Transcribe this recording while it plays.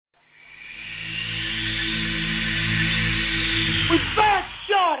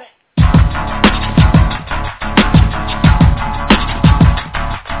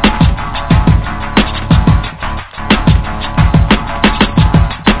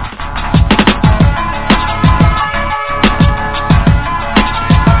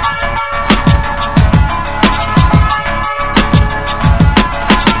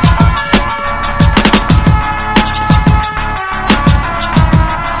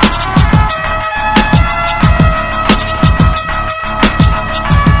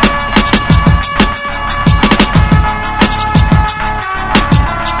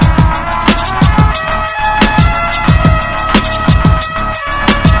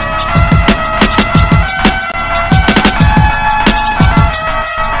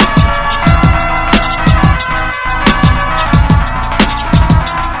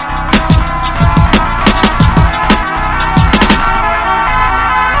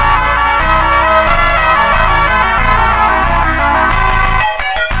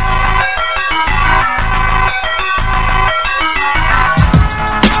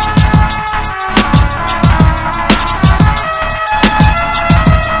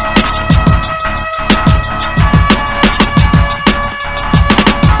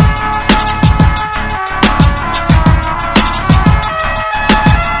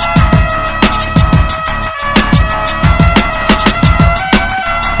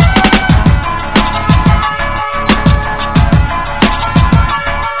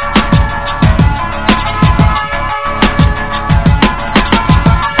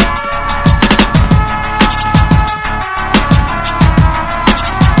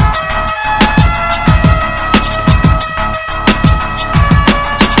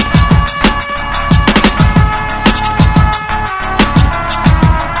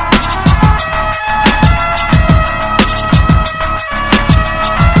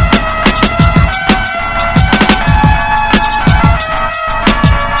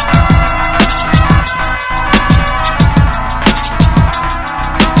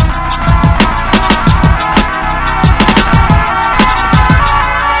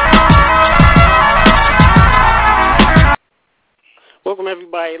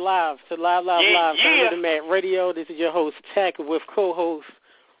right, live under the mat radio. This is your host Tech with co-host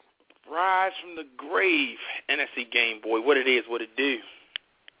Rise from the grave, NSC Game Boy. What it is, what it do.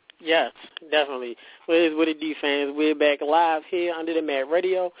 Yes, definitely. What it is, what it do, fans. We're back live here under the mat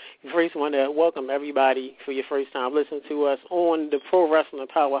radio. We first want to welcome everybody for your first time listening to us on the Pro Wrestling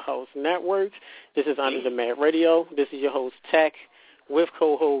Powerhouse Network. This is under the mat radio. This is your host Tech with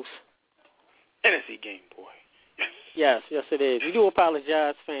co-host NSC Game Boy. Yes, it is. We do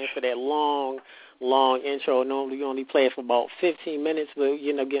apologize, fans, for that long intro. Normally we only play it for about 15 minutes, but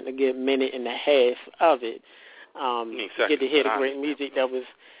you know, getting a good minute and a half of it. Get to hear the great music that was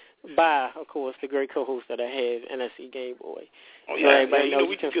by, of course, the great co-host that I have, NSC Game Boy. Oh, yeah. So everybody knows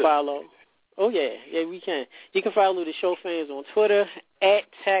we you can follow. Oh, yeah, we can. You can follow the show fans on Twitter at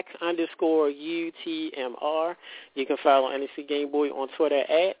Tech_UTMR. You can follow NSC Game Boy on Twitter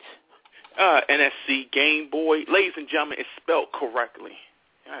at NSC Game Boy. Ladies and gentlemen, it's spelled correctly.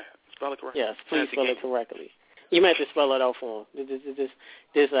 Spell it correctly. Yes, please spell it correctly. You meant to spell it out for him.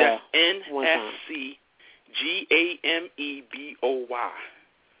 That's NSCGAMEBOY.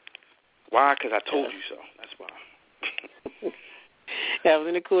 Why? Because I told you so. That's why.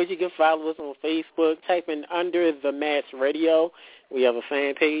 And of course, you can follow us on Facebook. Type in Under the Mats Radio. We have a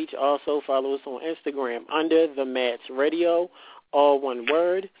fan page. Also, follow us on Instagram, Under the Mats Radio, all one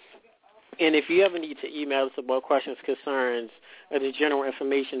word. And if you ever need to email us about questions, concerns, or the general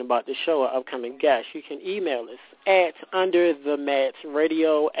information about the show or upcoming guests, you can email us at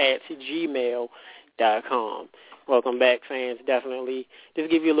underthematsradio@gmail.com. Welcome back, fans, definitely. Just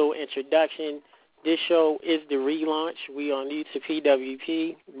give you a little introduction. This show is the relaunch. We are new to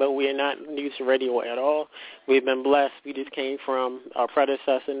PWP, but we are not new to radio at all. We've been blessed. We just came from our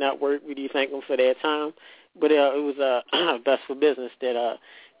predecessor network. We do thank them for their time. But it was best for business that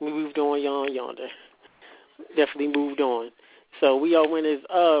we moved on yonder. Definitely moved on. So we are winners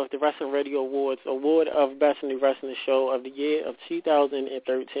of the Wrestling Radio Awards, Award of Best New Wrestling Show of the Year of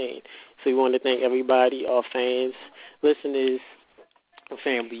 2013. So we want to thank everybody, our fans, listeners, and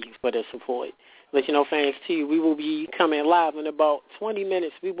family for their support. Let you know, fans, too, we will be coming live in about 20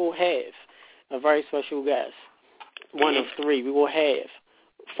 minutes. We will have a very special guest, one of three. We will have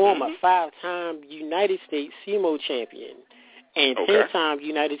former 5-time United States SEMO champion and 10-time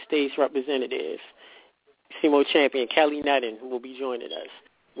United States representative, SEMO champion Kelly Netton will be joining us.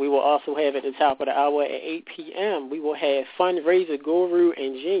 We will also have at the top of the hour at 8 p.m., we will have fundraiser guru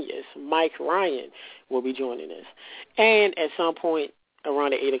and genius Mike Ryan will be joining us. And at some point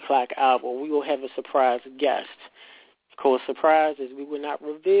around the 8 o'clock hour, we will have a surprise guest. Of course, surprise is we will not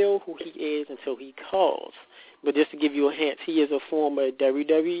reveal who he is until he calls. But just to give you a hint, he is a former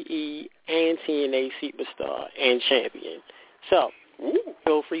WWE and TNA superstar and champion. So,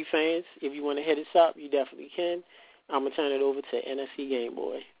 feel free, fans. If you want to hit us up, you definitely can. I'm going to turn it over to NSC Game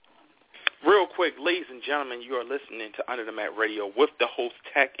Boy. Real quick, ladies and gentlemen, you are listening to Under the Mat Radio with the host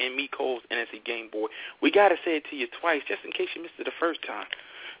Tech and me, co-host NSC Game Boy. We got to say it to you twice, just in case you missed it the first time.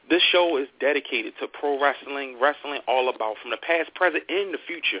 This show is dedicated to pro wrestling all about from the past, present, and the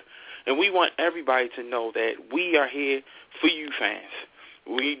future. And we want everybody to know that we are here for you fans.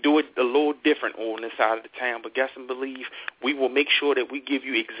 We do it a little different on this side of the town, but guess and believe we will make sure that we give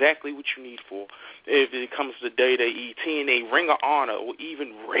you exactly what you need for. If it comes to WWE, TNA, Ring of Honor, or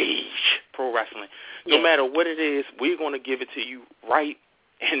even Rage Pro Wrestling, no matter what it is, we're going to give it to you right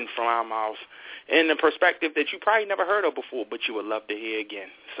in from our mouths in a perspective that you probably never heard of before, but you would love to hear again.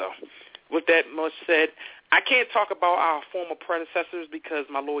 So with that much said, I can't talk about our former predecessors because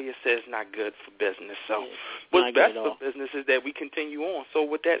my lawyer says not good for business. So what's best for business is that we continue on. So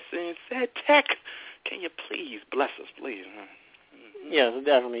with that being said, Tech, can you please bless us, please? Yes,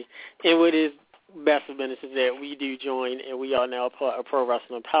 definitely. And what is best for business is that we do join, and we are now part of Pro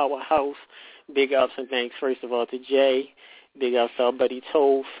Wrestling Powerhouse. Big ups and thanks, first of all, to Jay. Big ups to our buddy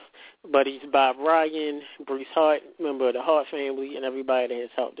Toph, buddies Bob Ryan, Bruce Hart, member of the Hart family, and everybody that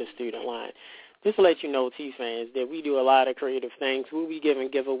has helped the student line. Just to let you know, T-fans, that we do a lot of creative things. We'll be giving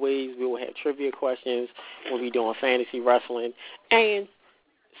giveaways. We will have trivia questions. We'll be doing fantasy wrestling. And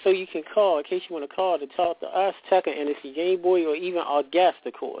so you can call, in case you want to call to talk to us, Tech and NSC Game Boy, or even our guest,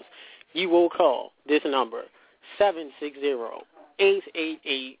 of course. You will call this number,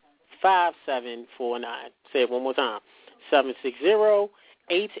 760-888-5749. Say it one more time, 760-888-5749.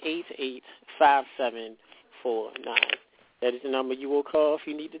 That is the number you will call if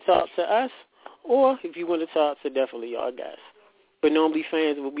you need to talk to us, or if you want to talk to definitely our guests. But normally,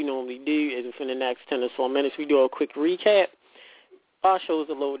 fans, what we normally do is within the next 10 or so minutes, we do a quick recap. Our show is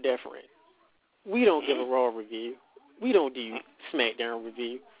a little different. We don't give a Raw review. We don't do SmackDown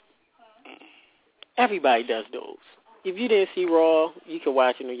review. Everybody does those. if you didn't see Raw, you could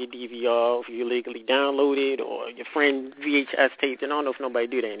watch it on your DVR if you legally download it, or your friend VHS taped it. I don't know if nobody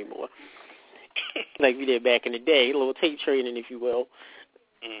do that anymore. Like we did back in the day, a little tape trading, if you will.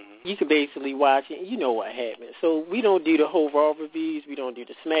 Mm-hmm. You could basically watch it, and you know what happened. So we don't do the whole Raw reviews. We don't do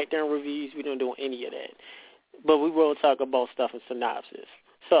the SmackDown reviews. We don't do any of that. But we will talk about stuff in synopsis.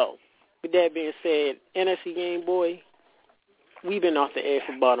 So, with that being said, NFC Game Boy, we've been off the air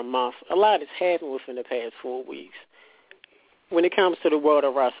for about a month. A lot has happened within the past 4 weeks. When it comes to the world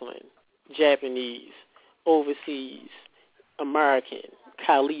of wrestling, Japanese, overseas, American,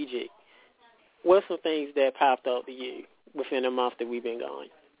 collegiate, what's some things that popped up to you within a month that we've been going?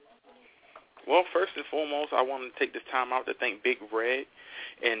 Well, first and foremost, I want to take this time out to thank Big Red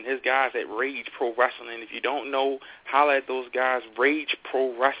and his guys at Rage Pro Wrestling. If you don't know, holler at those guys, Rage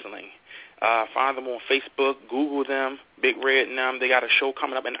Pro Wrestling. Find them on Facebook, Google them, Big Red and them. They got a show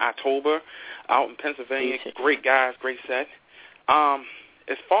coming up in October out in Pennsylvania. Great guys, great set.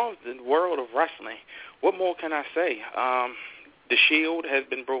 As far as the world of wrestling, what more can I say? The Shield has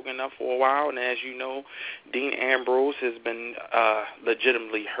been broken up for a while, and as you know, Dean Ambrose has been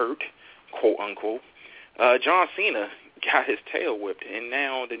legitimately hurt, quote unquote. John Cena got his tail whipped, and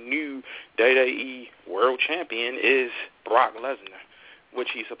now the new WWE World Champion is Brock Lesnar, which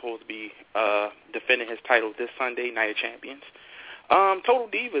he's supposed to be defending his title this Sunday, Night of Champions. Total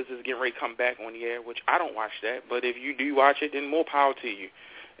Divas is getting ready to come back on the air, which I don't watch that, but if you do watch it, then more power to you.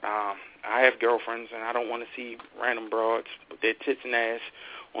 I have girlfriends, and I don't want to see random broads with their tits and ass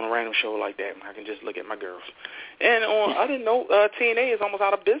on a random show like that. I can just look at my girls. And on other note, TNA is almost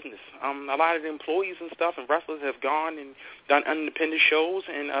out of business. A lot of the employees and stuff and wrestlers have gone and done independent shows,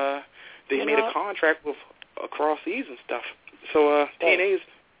 and they made a contract with Cross-Seas and stuff. So TNA is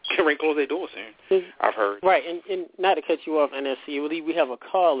getting ready to close their doors soon, I've heard. Right, and not to cut you off, NSC, we have a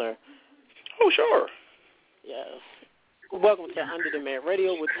caller. Oh, sure. Yes. Welcome to Under the Mat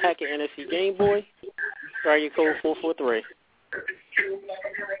Radio with Hacker NSC Game Boy. Area code 443.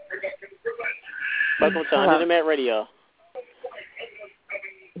 Welcome to Under the Mat Radio.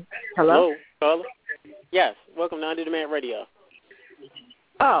 Hello, caller? Yes, welcome to Under the Mat Radio.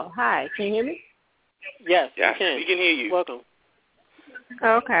 Oh, hi. Can you hear me? Yes, yes, we can hear you. Welcome.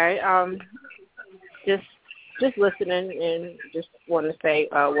 Okay. Just listening and just want to say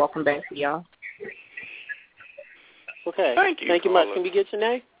welcome back to y'all. Okay. Thank you. Thank you much. Can we get your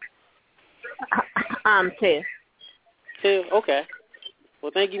name? Ted. Ted. Okay.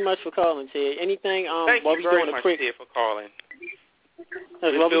 Well, thank you much for calling, Ted. Anything? Thank while you we very doing much, a quick. Ted, for calling.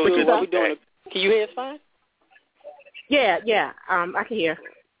 While we doing can you hear us fine? Yeah. I can hear.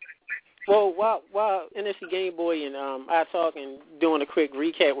 Well, while NSC Game Boy and I talk and doing a quick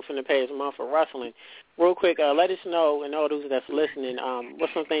recap within the past month of wrestling, real quick, let us know, and all those that's listening,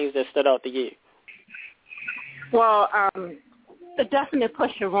 what's some things that stood out to you? Well, the definite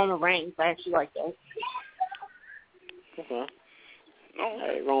push to Roman Reigns. I actually like that. Okay. All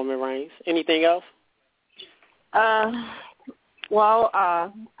right, Roman Reigns. Anything else? Well, I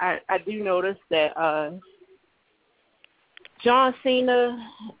do notice that John Cena,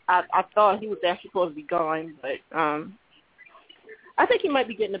 I thought he was actually supposed to be gone, but I think he might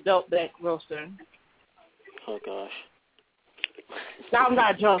be getting the belt back real soon. Oh gosh. Now, I'm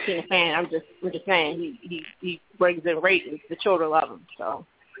not a John Cena fan. I'm just saying he brings in ratings. The children love him. So.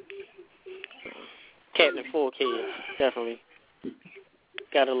 Captain 4 kids, definitely.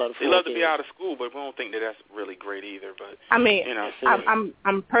 Gotta love 4 They love kids. to be out of school, but we don't think that that's really great either. But I mean, you know,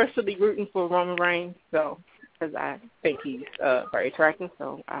 I'm personally rooting for Roman Reigns, so because I think he's very attractive.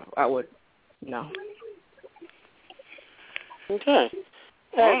 So I would, Okay.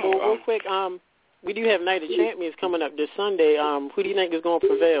 All right, well, real quick, we do have Night of Champions coming up this Sunday. Who do you think is going to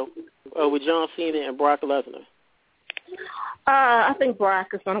prevail with John Cena and Brock Lesnar? I think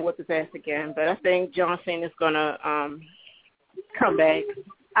Brock is going to whip his ass again, but I think John Cena is going to come back.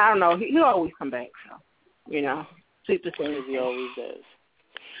 I don't know. He'll always come back, so, super Cena. He always does.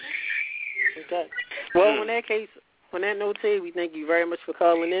 Okay. Well, in that case, on that note, Ted, we thank you very much for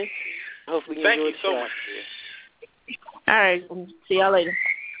calling in. Hopefully you enjoyed the show. Thank you so much, Ted. All right. See y'all later.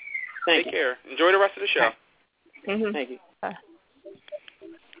 Take care. Enjoy the rest of the show. Mm-hmm. Thank you. Bye.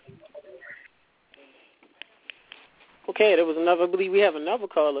 Okay, I believe we have another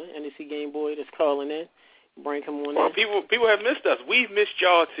caller, NBC Game Boy, that's calling in. Bring him on in. People have missed us. We've missed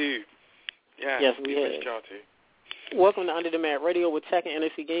y'all too. Yeah, yes, we have. Missed y'all too. Welcome to Under the Mat Radio with Tech and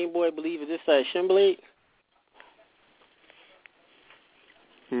NBC Game Boy. I believe, is this Shimblade?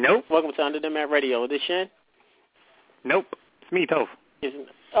 Nope. Welcome to Under the Mat Radio. Is this Shin? Nope. It's me, Toph.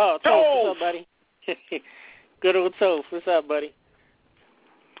 Toph, what's up, buddy? Good old Toph. What's up, buddy?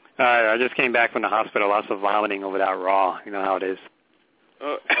 I just came back from the hospital. Lots of vomiting over that Raw. You know how it is.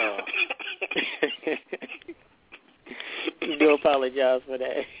 You do apologize for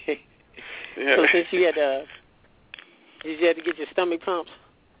that. Yeah. So since you had to get your stomach pumped?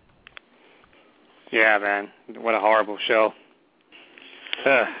 Yeah, man. What a horrible show.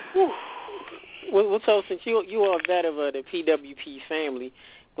 Well, so since you are a vet of the PWP family,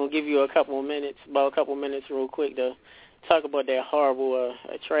 I'm going to give you a couple minutes real quick to talk about that horrible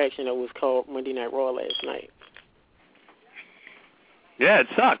attraction that was called Monday Night Raw last night. Yeah, it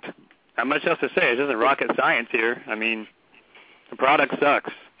sucked. Not much else to say. It isn't rocket science here. I mean, the product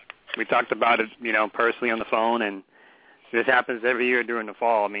sucks. We talked about it, personally on the phone, and this happens every year during the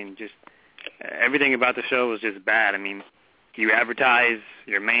fall. I mean, just everything about the show was just bad. I mean, you advertise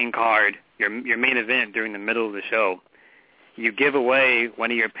your main card, your main event during the middle of the show. You give away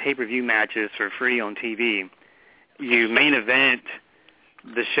one of your pay-per-view matches for free on TV. You main event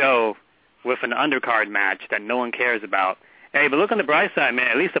the show with an undercard match that no one cares about. Hey, but look on the bright side, man.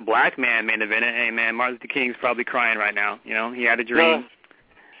 At least a black man main evented. Hey, man, Martin Luther King's probably crying right now. He had a dream,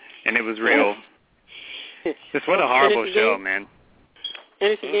 and it was real. Just what a horrible show, man.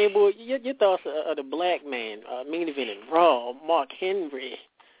 And it's a game, boy. Your thoughts of the black man main eventing Raw, Mark Henry.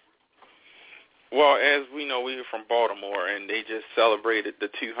 Well, as we know, we were from Baltimore, and they just celebrated the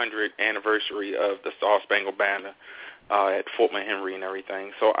 200th anniversary of the Star Spangled Banner at Fort McHenry and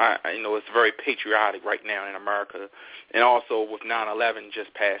everything. So I it's very patriotic right now in America, and also with 9/11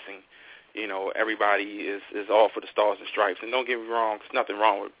 just passing, everybody is all for the Stars and Stripes. And don't get me wrong, there's nothing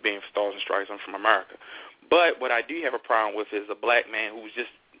wrong with being for Stars and Stripes. I'm from America, but what I do have a problem with is a black man who's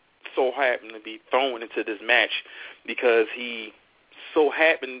just so happened to be thrown into this match because he so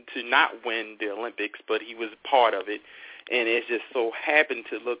happened to not win the Olympics, but he was part of it, and it just so happened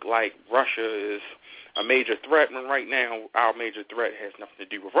to look like Russia is a major threat. And right now, our major threat has nothing to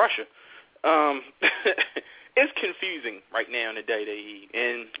do with Russia. It's confusing right now in the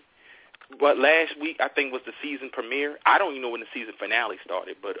WWE. But last week, I think, was the season premiere. I don't even know when the season finale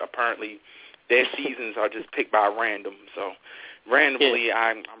started, but apparently their seasons are just picked by random. So randomly, yeah.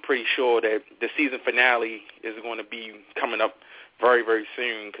 I'm pretty sure that the season finale is going to be coming up very, very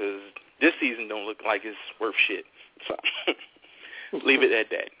soon because this season don't look like it's worth shit. So leave it at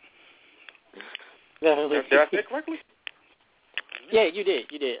that. Did I say it correctly? Yeah, you did.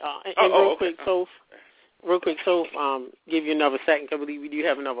 And real quick, give you another second because I believe we do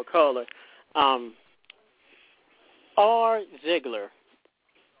have another caller. R. Ziggler,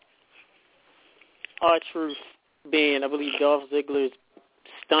 R-Truth being, I believe, Dolph Ziggler's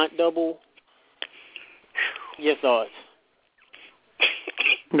stunt double. Your thoughts?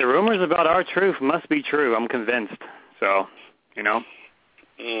 The rumors about R-Truth must be true. I'm convinced. So,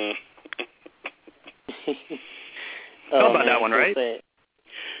 Mm. Know about that one, right?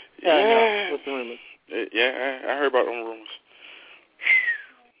 No, what's the rumor? Yeah, I heard about them rumors.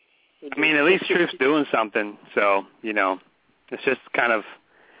 I mean, at least Truth's doing something. So, it's just kind of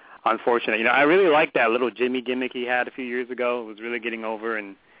unfortunate. I really liked that little Jimmy gimmick he had a few years ago. It was really getting over,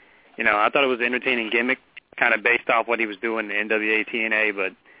 and, I thought it was an entertaining gimmick, kind of based off what he was doing in the NWA TNA,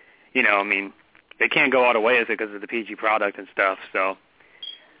 but, I mean, they can't go all the way with it because of the PG product and stuff, so,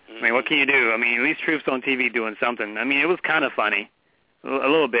 I mean, what can you do? I mean, at least Truth's on TV doing something. I mean, it was kind of funny, a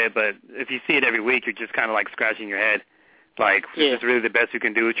little bit, but if you see it every week, you're just kind of like scratching your head. Like, is this really the best you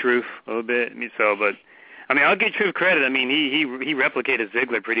can do with Truth a little bit? I mean, I'll give Truth credit. I mean, he replicated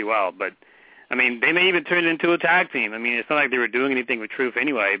Ziggler pretty well, but, I mean, they may even turn it into a tag team. I mean, it's not like they were doing anything with Truth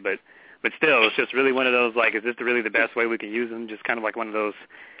anyway, but still, it's just really one of those, like, is this really the best way we can use them? Just kind of like one of those,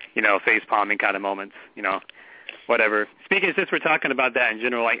 face-palming kind of moments, whatever. Speaking, since we're talking about that in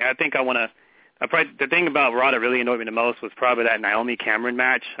general, like, I think the thing about Raw that really annoyed me the most was probably that Naomi Cameron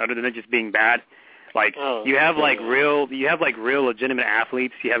match, other than it just being bad. Like, you have real legitimate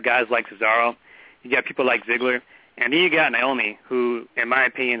athletes. You have guys like Cesaro. You got people like Ziggler. And then you got Naomi, who, in my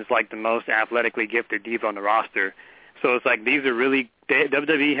opinion, is like the most athletically gifted diva on the roster. So it's like these are really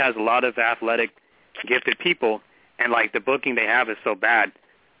WWE has a lot of athletic, gifted people, and like the booking they have is so bad.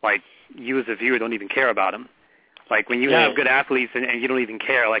 Like you as a viewer don't even care about them. Like when you have good athletes and you don't even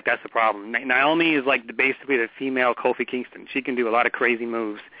care, like that's the problem. Naomi is like basically the female Kofi Kingston. She can do a lot of crazy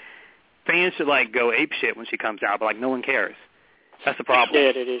moves. Fans should like go ape shit when she comes out, but like no one cares. That's the problem. Yeah,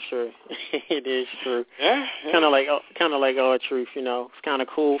 it is true. It is true. Yeah. Kind of like R-Truth, It's kind of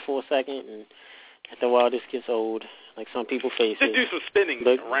cool for a second, and after a while, this gets old. Like some people face it. Just do some spinning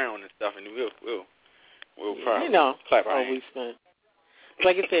around and stuff, and we'll probably clap our hands.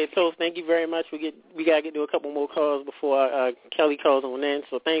 Like I said, Toph, thank you very much. We gotta get to a couple more calls before Kelly calls on in.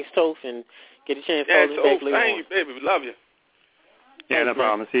 So thanks, Toph, and get a chance to call us back later on. Thank you, baby. We love you. Yeah, no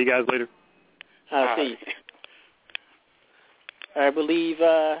problem. See you guys later. I'll see you. I believe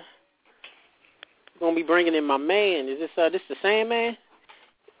we're going to be bringing in my man. Is this the Sandman?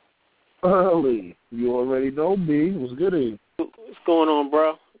 Early. You already know me. What's good in? What's going on,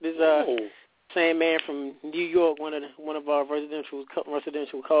 bro? This Sandman from New York, one of our residential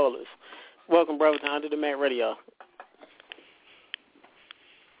callers. Welcome, brother, to Under the Mat Radio.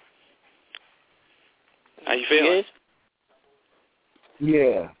 How you feeling?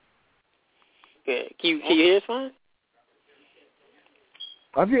 Yeah. Yeah. Can you hear us fine?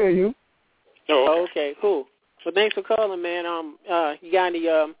 I hear you. Oh, okay, cool. Well, thanks for calling, man. You got any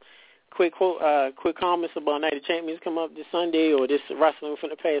quick comments about Night of Champions come up this Sunday or this wrestling from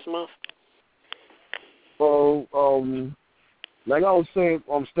the past month? Well, like I was saying,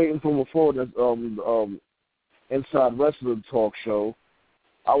 I'm stating from before that Inside Wrestling Talk Show,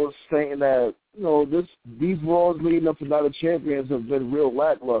 I was saying that these Raws leading up to Night of Champions have been real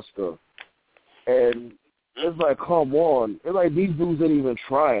lackluster, and it's like, come on, it's like these dudes ain't even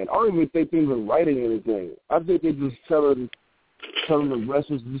trying. I don't even think they're even writing anything. I think they're just telling the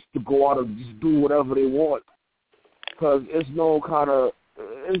wrestlers just to go out and just do whatever they want, because it's just no kind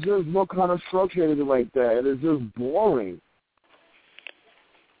of structure or anything like that, and it's just boring.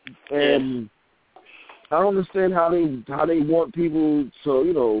 And I don't understand how they want people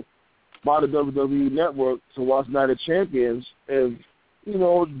to, buy the WWE Network to watch Night of Champions if,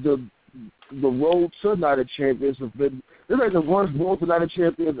 the road to Night of Champions has been, it's like the worst road to Night of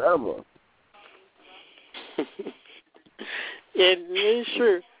Champions ever. Yeah, it's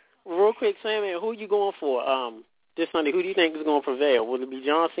true. Real quick, Sam, who are you going for this Sunday? Who do you think is going to prevail? Will it be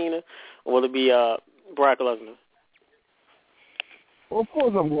John Cena or will it be Brock Lesnar? Well, of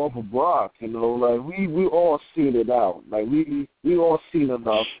course I'm going for Brock. Like we all seen it out. Like we all seen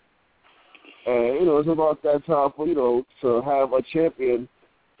enough. And it's about that time for to have a champion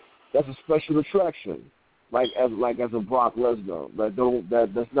that's a special attraction, like as a Brock Lesnar.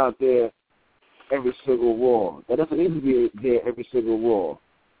 That's not there every single Raw. That doesn't need to be there every single Raw.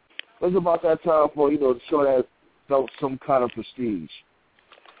 It's about that time for to show that some kind of prestige.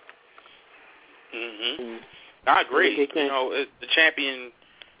 Mhm. I agree. The champion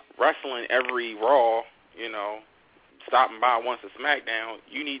wrestling every Raw. Stopping by once a SmackDown.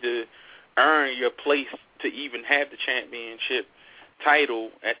 You need to earn your place to even have the championship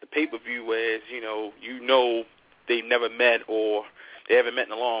title at the pay-per-view, whereas they've never met or they haven't met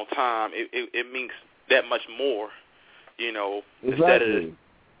in a long time. It means that much more, Exactly. Instead of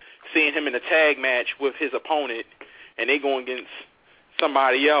seeing him in a tag match with his opponent and they going against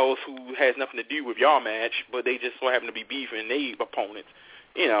somebody else who has nothing to do with your match, but they just so happen to be beefing their opponents.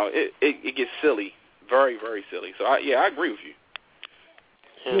 It gets silly, very, very silly. So I agree with you.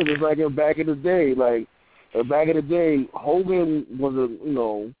 Yeah, just like back in the day, Hogan wasn't,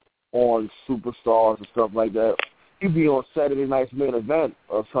 on Superstars and stuff like that. He'd be on Saturday Night's Main Event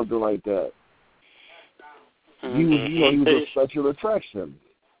or something like that. He was a special attraction.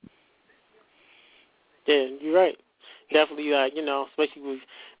 Yeah, you're right. Definitely, especially with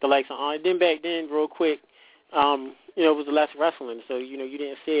the likes of then back then, real quick, it was less wrestling, so, you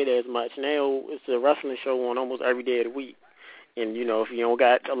didn't see it as much. Now it's a wrestling show on almost every day of the week. And, if you don't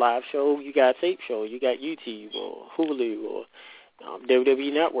got a live show, you got a tape show. You got YouTube or Hulu or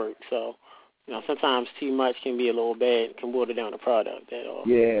WWE Network. So, sometimes too much can be a little bad, can water down the product at all.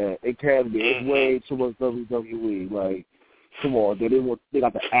 Yeah, it can be. It's way too much WWE. Like, come on. They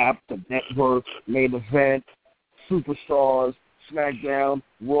got the app, the network, Main Event, Superstars, SmackDown,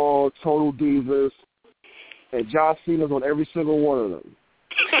 Raw, Total Divas, and John Cena's on every single one of them.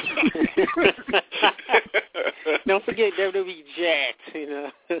 Don't forget WWE Jacked,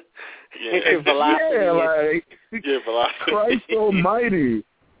 Christ almighty.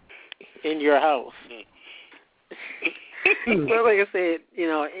 In your house. Well, like I said,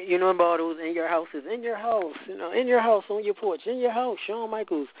 about those in your houses, in your house, in your house, on your porch, in your house, Shawn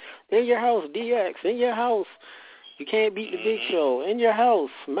Michaels, in your house, DX, in your house. You can't beat the Big Show. In your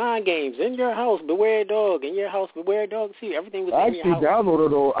house, Mind Games. In your house, Beware Dog. In your house, Beware Dog 2. Everything was in your house.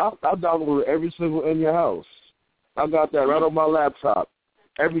 I downloaded every single In Your House. I got that right on my laptop.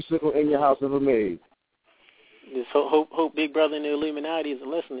 Every single In Your House ever made. Just hope Big Brother and the Illuminati is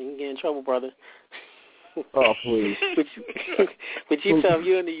listening. You can get in trouble, brother. Oh, please. but you tell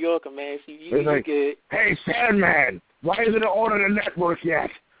you're a New Yorker, man. So you like, good. Hey, Sandman, why isn't it on the network yet?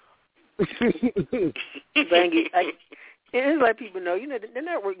 It's like people know, the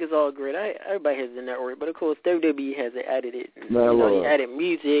network is all great. Everybody has the network, but of course WWE has added it. He added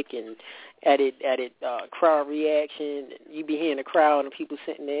music and added crowd reaction. You be hearing the crowd and people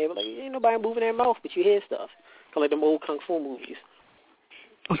sitting there, but like ain't nobody moving their mouth, but you hear stuff. Kind of like them old kung fu movies.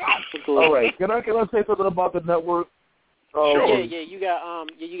 All right. Can I say something about the network? Sure. Yeah. You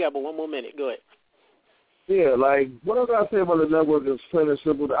got but 1 more minute. Go ahead. Yeah, like, what I got to say about the network is plain and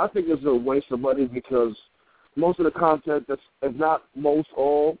simple. I think it's a waste of money because most of the content, that's, if not most,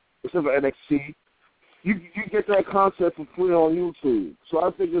 all, except for NXT, you get that content for free on YouTube. So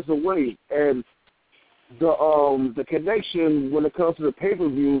I think it's a waste. And the connection when it comes to the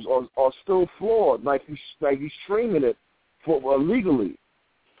pay-per-views are still flawed. Like you streaming it for legally.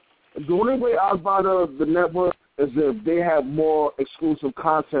 The only way I buy the network is if they have more exclusive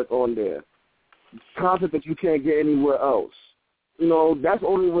content on there. Content that you can't get anywhere else. You know, that's the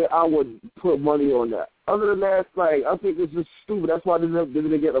only way I would put money on that. Other than that, like, I think it's just stupid. That's why they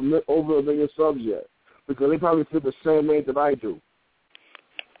didn't get over 1 million subs yet. Because they probably feel the same way that I do.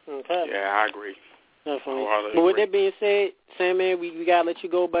 Okay. Yeah, I agree. Definitely. But with that being said, Sandman, we got to let you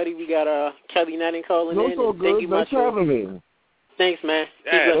go, buddy. We got Kelly Netting calling in. So good. Thank you much for having me. Thanks, man.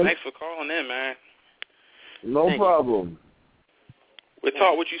 Yeah, thanks for calling in, man. No problem. We'll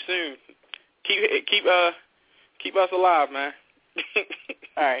talk with you soon. Keep us alive, man.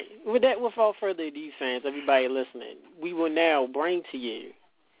 All right. Without further ado, fans, everybody listening, we will now bring to you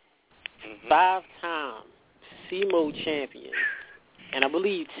 5-time SEMO champion and I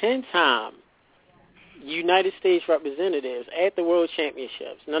believe 10-time United States representatives at the World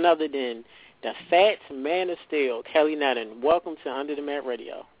Championships, none other than the Fat Man of Steel, Kelly Netting. Welcome to Under the Mat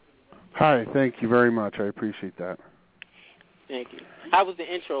Radio. Hi, thank you very much. I appreciate that. Thank you. How was the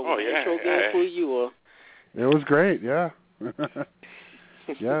intro? Was the intro good for you? Or? It was great, yeah.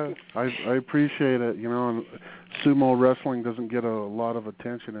 Yeah, I appreciate it. You know, sumo wrestling doesn't get a lot of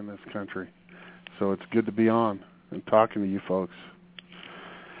attention in this country, so it's good to be on and talking to you folks.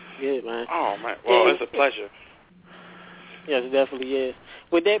 Good, man. Oh, man. Well, it's a pleasure. Yes, it definitely is.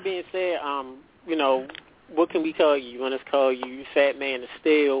 With that being said, you know, what can we call you? You want us to call you Fat Man of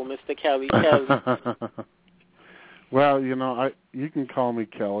Steel, Mr. Kelly? Well, you know, you can call me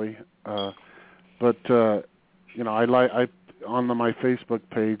Kelly, but you know, I on my Facebook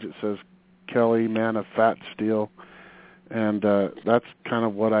page it says Kelly, Man of Fat Steel, and that's kind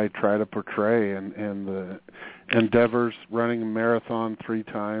of what I try to portray in the endeavors, running a marathon 3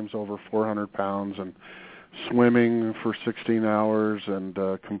 times over 400 pounds and swimming for 16 hours and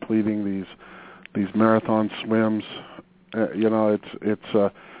completing these marathon swims. You know,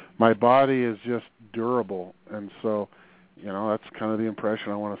 it's my body is just durable, and so, you know, that's kind of the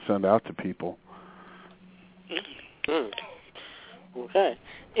impression I want to send out to people. Okay.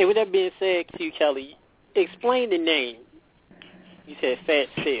 And with that being said, to Kelly, explain the name. You said Fat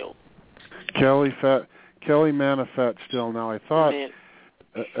Steel. Kelly Man of Fat Steel. Now, I thought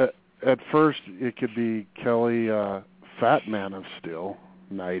at first it could be Kelly Fat Man of Steel,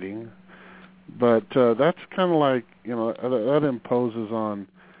 knighting, but that's kind of like, you know, that imposes on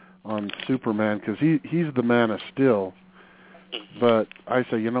Superman because he's the Man of Steel. But I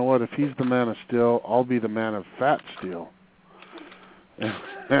say, you know what? If he's the Man of Steel, I'll be the Man of Fat Steel.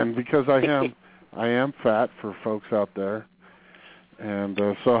 And because I am fat for folks out there, and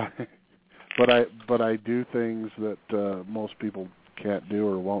but I do things that most people can't do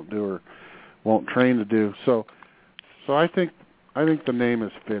or won't do or won't train to do. So I think the name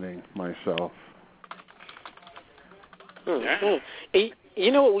is fitting myself. You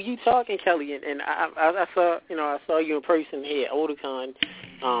know, when you talking, Kelly, and I saw you in person here at Otakon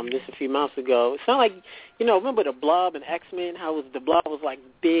just a few months ago. It sounded like, you know, remember the Blob and X-Men? How the Blob was like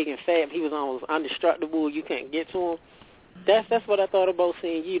big and fat, he was almost indestructible. You couldn't get to him. That's what I thought about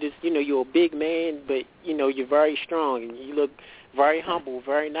seeing you. Just, you know, you're a big man, but you know you're very strong and you look very humble,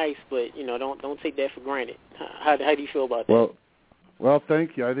 very nice. But you know, don't take that for granted. How do you feel about that? Well,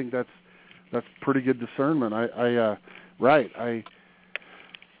 thank you. I think that's pretty good discernment. I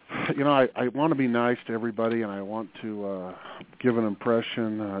want to be nice to everybody, and I want to give an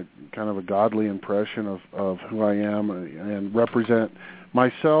impression, kind of a godly impression of who I am, and represent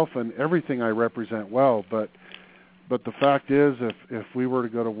myself and everything I represent well. But the fact is, if we were to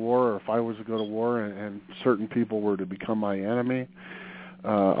go to war, or if I was to go to war, and certain people were to become my enemy,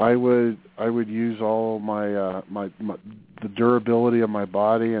 I would use all my the durability of my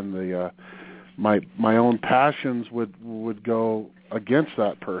body and the my own passions would go against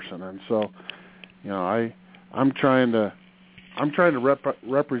that person. And so, you know, I'm trying to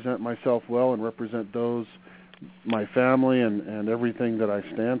represent myself well and represent those, my family and everything that I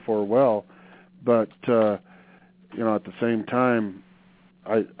stand for well. But you know, at the same time,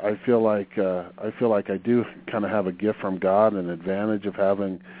 I feel like I do kind of have a gift from God, an advantage of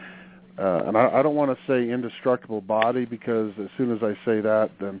having, and I don't want to say indestructible body, because as soon as I say that,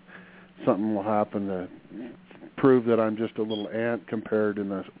 then something will happen to prove that I'm just a little ant compared in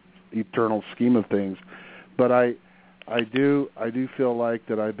the eternal scheme of things. But I do feel like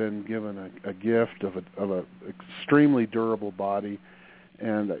that I've been given a gift of a extremely durable body,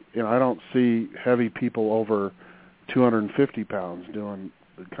 and I don't see heavy people over 250 pounds doing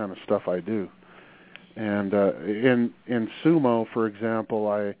the kind of stuff I do. And in sumo, for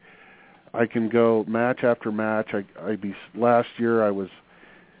example, I can go match after match. Last year I was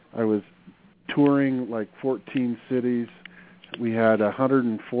touring like 14 cities. We had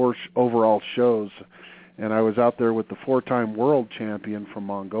 104 overall shows, and I was out there with the 4-time world champion from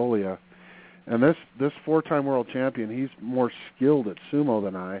Mongolia. And this 4-time world champion, he's more skilled at sumo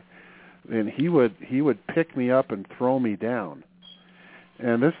than I, and he would pick me up and throw me down.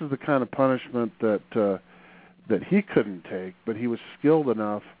 And this is the kind of punishment that he couldn't take, but he was skilled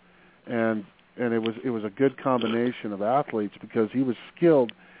enough, and it was a good combination of athletes because he was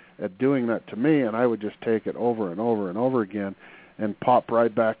skilled at doing that to me, and I would just take it over and over and over again and pop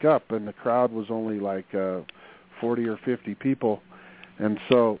right back up, and the crowd was only like 40 or 50 people, and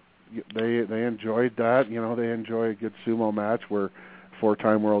so they enjoyed that. They enjoy a good sumo match where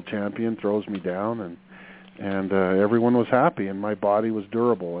 4-time world champion throws me down, and everyone was happy, and my body was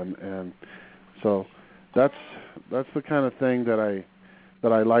durable, and so that's the kind of thing that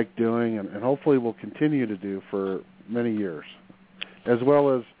I like doing, and hopefully will continue to do for many years, as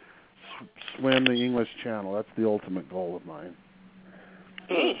well as swim the English Channel. That's the ultimate goal of mine.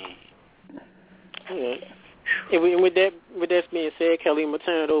 Yeah. And with that being said, Kelly, I'm going to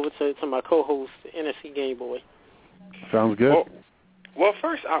turn it over to my co-host, NFC Game Boy. Sounds good. Well,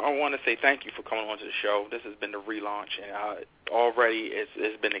 first, I want to say thank you for coming on to the show. This has been the relaunch, and already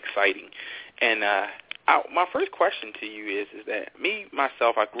it's been exciting. And my first question to you is that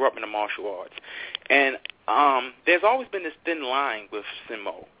myself, I grew up in the martial arts, and there's always been this thin line with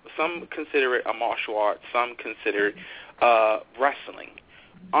sumo. Some consider it a martial art, some consider it wrestling.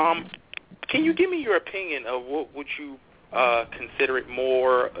 Can you give me your opinion of what would you consider it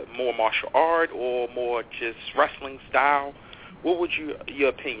more martial art or more just wrestling style? What would your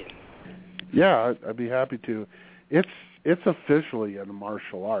opinion? Yeah, I'd be happy to. It's officially a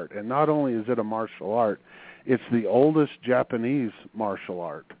martial art, and not only is it a martial art, it's the oldest Japanese martial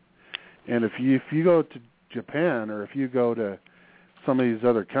art. And if you go to Japan, or if you go to some of these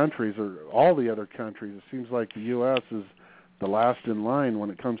other countries, or all the other countries, it seems like the U.S. is the last in line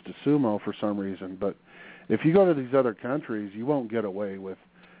when it comes to sumo for some reason. But if you go to these other countries, you won't get away with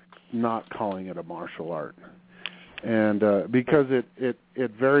not calling it a martial art. And because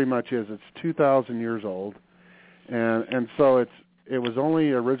it very much is. It's 2,000 years old, and so it was only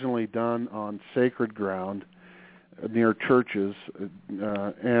originally done on sacred ground near churches,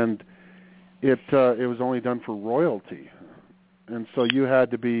 and it was only done for royalty, and so you had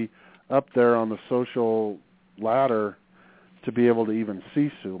to be up there on the social ladder to be able to even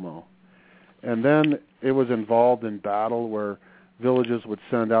see sumo. And then it was involved in battle where villages would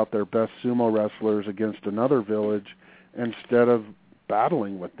send out their best sumo wrestlers against another village instead of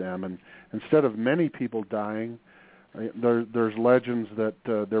battling with them. And instead of many people dying, there's legends that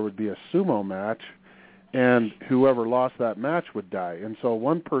there would be a sumo match, and whoever lost that match would die. And so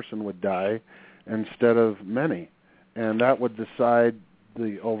one person would die instead of many, and that would decide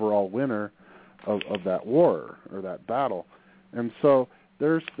the overall winner of that war or that battle. And so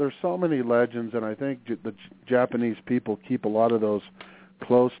there's so many legends, and I think the Japanese people keep a lot of those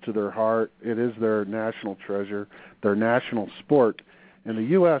close to their heart. It is their national treasure, their national sport. And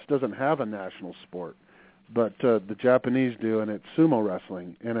the U.S. doesn't have a national sport, but the Japanese do, and it's sumo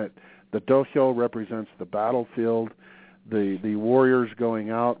wrestling. And the dohyo represents the battlefield. The warriors going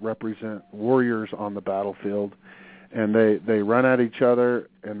out represent warriors on the battlefield, and they run at each other,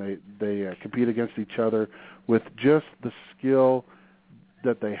 and they compete against each other with just the skill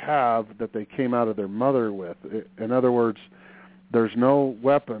that they have, that they came out of their mother with. In other words, there's no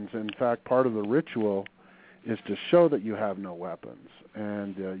weapons. In fact, part of the ritual is to show that you have no weapons,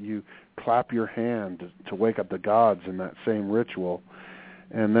 and you clap your hand to wake up the gods in that same ritual.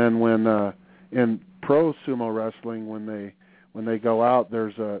 And then when in pro sumo wrestling, when they go out,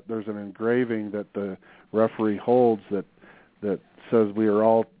 there's an engraving that the referee holds that says we are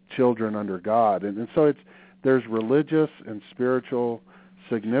all children under God, and so there's religious and spiritual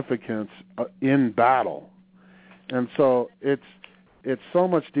significance in battle, and so it's so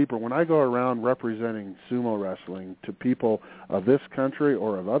much deeper. When I go around representing sumo wrestling to people of this country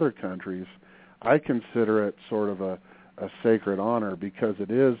or of other countries, I consider it sort of a sacred honor, because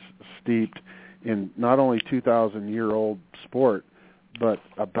it is steeped in not only 2,000-year-old sport, but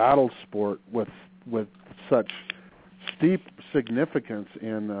a battle sport with such steep significance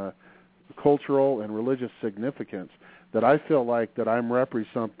in cultural and religious significance that I feel like that I'm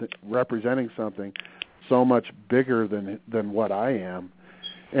representing something so much bigger than what I am.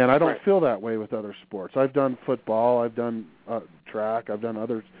 And I don't feel that way with other sports. I've done football, I've done track, I've done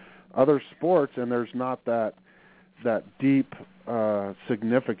other sports, and there's not that deep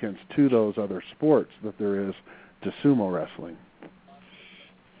significance to those other sports that there is to sumo wrestling.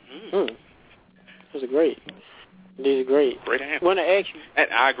 Those are great. These are great. Great answer. I want to ask you.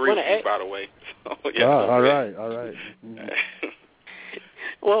 And I agree with you, by the way. So, yeah, all right. Mm-hmm.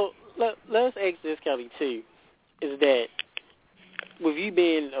 Well, let's ask this, Kelly, too, is that with you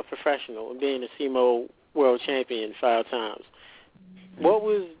being a professional and being a sumo world champion 5 times, what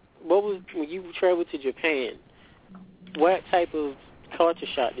was when you traveled to Japan, what type of culture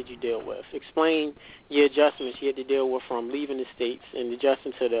shock did you deal with? Explain your adjustments you had to deal with from leaving the States and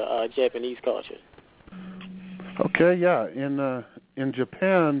adjusting to the Japanese culture. Okay, yeah. In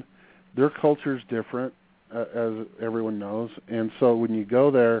Japan, their culture's different, as everyone knows, and so when you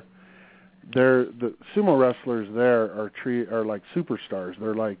go there, the sumo wrestlers there are like superstars.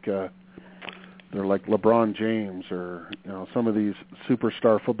 They're like LeBron James, or some of these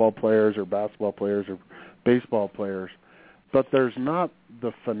superstar football players or basketball players or baseball players. But there's not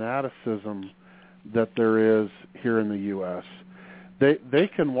the fanaticism that there is here in the U.S. They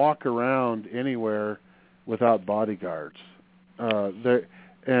can walk around anywhere without bodyguards.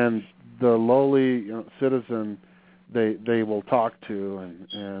 And the lowly citizen they will talk to,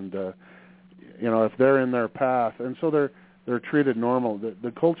 and if they're in their path, and so they're treated normal.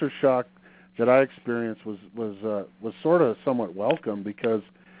 The culture shock that I experienced was sort of somewhat welcome, because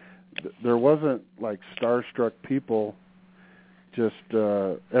there wasn't like starstruck people just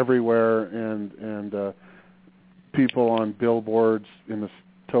everywhere, and people on billboards in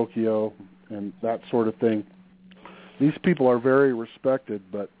Tokyo and that sort of thing. These people are very respected,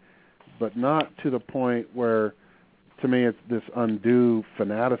 but not to the point where, to me, it's this undue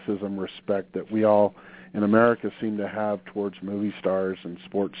fanaticism respect that we all in America seem to have towards movie stars and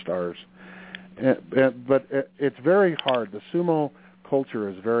sports stars. But it's very hard. The sumo culture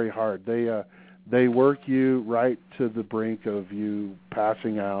is very hard. They work you right to the brink of you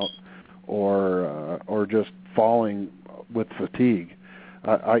passing out or just falling with fatigue.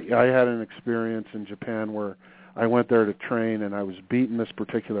 I had an experience in Japan where I went there to train, and I was beating this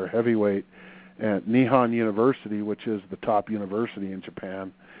particular heavyweight at Nihon University, which is the top university in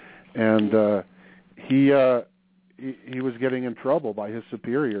Japan, and he was getting in trouble by his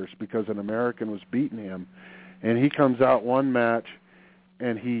superiors because an American was beating him, and he comes out one match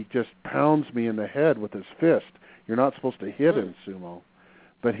and he just pounds me in the head with his fist. You're not supposed to hit in sumo,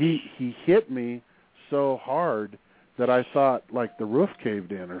 but he hit me so hard that I thought like the roof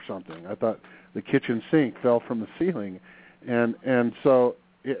caved in or something. I thought the kitchen sink fell from the ceiling, and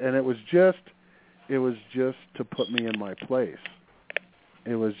it was just to put me in my place.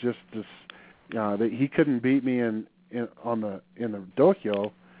 It was just this, that he couldn't beat me in the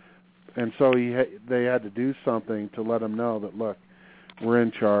dohyo, and so they had to do something to let him know that, look, we're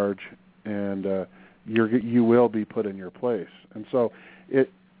in charge, and you will be put in your place. And so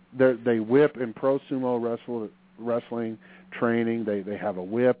they whip in pro sumo wrestling training. They have a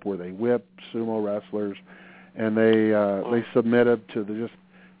whip where they whip sumo wrestlers, and they submitted to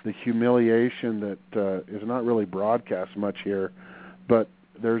the humiliation that is not really broadcast much here, but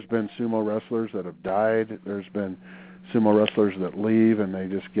there's been sumo wrestlers that have died. There's been sumo wrestlers that leave, and they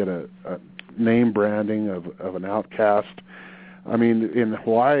just get a name branding of an outcast. I mean, in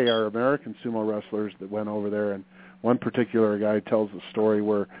Hawaii, our American sumo wrestlers that went over there, and one particular guy tells the story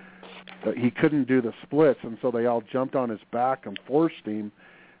where he couldn't do the splits, and so they all jumped on his back and forced him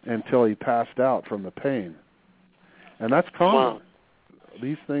until he passed out from the pain. And that's common. Wow.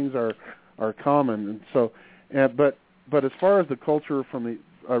 These things are common, and so, but as far as the culture from the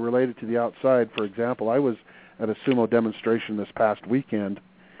related to the outside, for example, I was at a sumo demonstration this past weekend,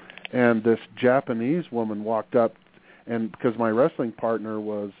 and this Japanese woman walked up, and because my wrestling partner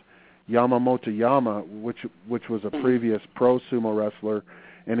was Yamamoto Yama, which was a previous pro sumo wrestler,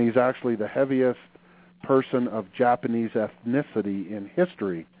 and he's actually the heaviest person of Japanese ethnicity in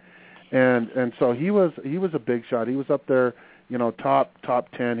history, and so he was a big shot. He was up there, top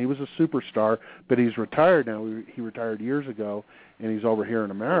 10. He was a superstar, but he's retired now. He retired years ago, and he's over here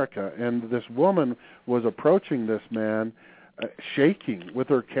in America. And this woman was approaching this man, shaking with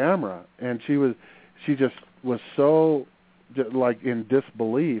her camera, and she just was so like in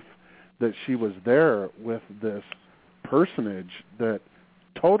disbelief that she was there with this personage that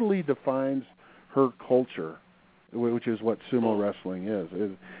totally defines her culture, which is what sumo wrestling is,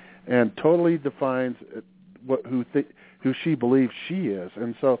 and totally defines who she believes she is.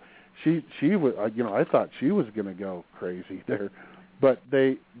 And so she was, I thought she was going to go crazy there, but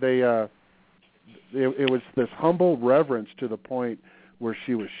it was this humble reverence to the point where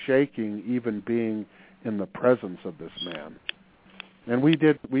she was shaking even being in the presence of this man. And we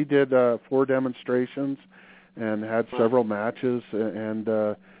did 4 demonstrations and had several matches, and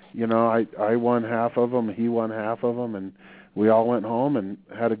I won half of them, he won half of them, and we all went home and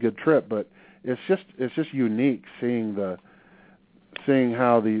had a good trip. But it's just unique seeing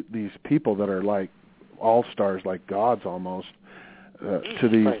how these people that are like all-stars, like gods almost, to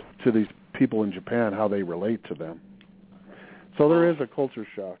these people in Japan, how they relate to them. So there is a culture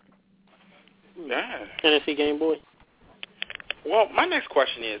shock. Yeah. Tennessee Game Boy. Well, my next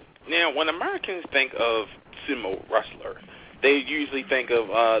question is, now, when Americans think of sumo wrestler, they usually think of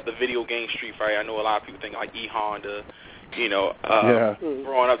the video game Street Fighter. I know a lot of people think like E-Honda, growing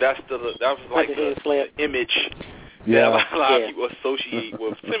up. That was like the image that a lot of people associate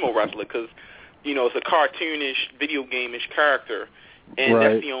with sumo wrestler, because, it's a cartoonish, video game-ish character, and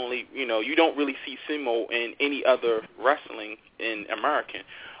that's the only, you don't really see sumo in any other wrestling in American.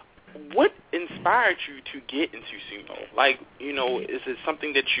 What inspired you to get into sumo? Like, is it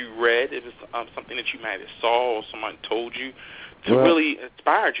something that you read? Is it something that you might have saw or someone told you to really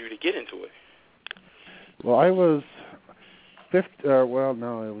inspired you to get into it? Well, I was it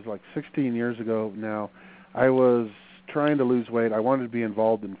was like 16 years ago now. I was trying to lose weight. I wanted to be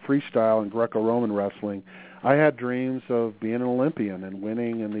involved in freestyle and Greco-Roman wrestling. I had dreams of being an Olympian and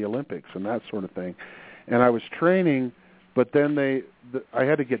winning in the Olympics and that sort of thing. And I was training, but then I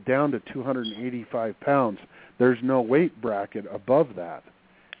had to get down to 285 pounds. There's no weight bracket above that.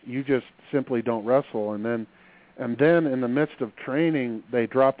 You just simply don't wrestle. And then in the midst of training, they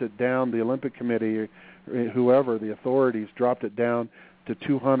dropped it down. The Olympic Committee, whoever, the authorities, dropped it down to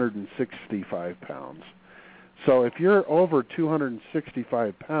 265 pounds. So if you're over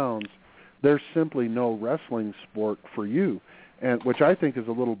 265 pounds, there's simply no wrestling sport for you, and which I think is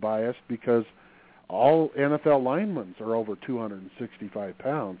a little biased because all NFL linemen are over 265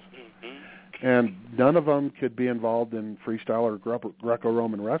 pounds, and none of them could be involved in freestyle or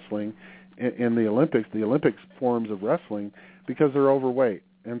Greco-Roman wrestling in the Olympics. The Olympics forms of wrestling because they're overweight,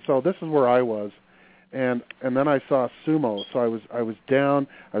 and so this is where I was, and then I saw sumo. So I was down.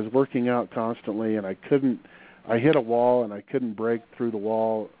 I was working out constantly, and I hit a wall, and I couldn't break through the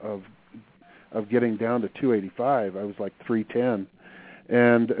wall of getting down to 285. I was like 310.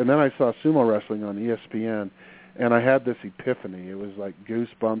 And then I saw sumo wrestling on ESPN, and I had this epiphany. It was like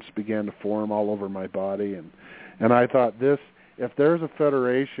goosebumps began to form all over my body, and I thought, if there's a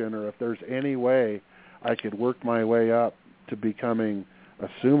federation or if there's any way I could work my way up to becoming a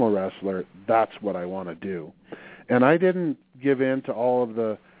sumo wrestler, that's what I want to do. And I didn't give in to all of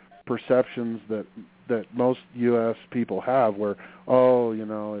the perceptions that most U.S. people have, where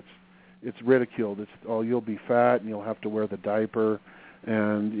it's ridiculed. You'll be fat and you'll have to wear the diaper,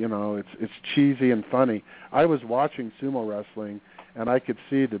 and it's cheesy and funny. I was watching sumo wrestling, and I could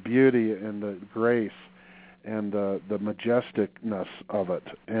see the beauty and the grace and the majesticness of it,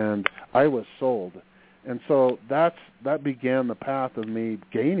 and I was sold. And so that began the path of me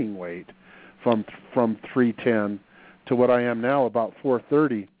gaining weight from 310 to what I am now, about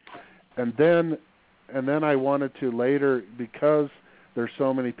 430, and then I wanted to later, because there's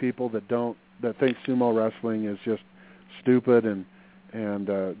so many people that think sumo wrestling is just stupid and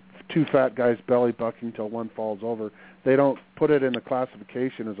two fat guys belly bucking till one falls over. They don't put it in the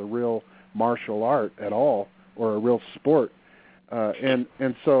classification as a real martial art at all or a real sport. And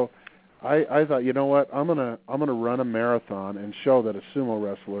so I thought, you know what, I'm gonna run a marathon and show that a sumo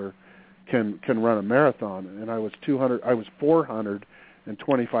wrestler can run a marathon. And I was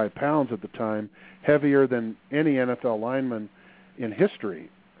 425 pounds at the time, heavier than any NFL lineman in history,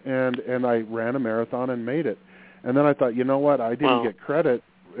 and I ran a marathon and made it. And then I thought, you know what, I didn't get credit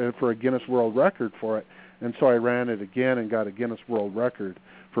for a Guinness World Record for it, and so I ran it again and got a Guinness World Record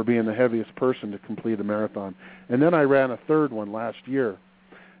for being the heaviest person to complete a marathon. And then I ran a third one last year.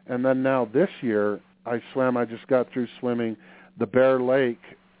 And then now this year, I just got through swimming the Bear Lake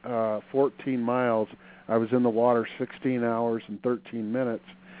 14 miles. I was in the water 16 hours and 13 minutes.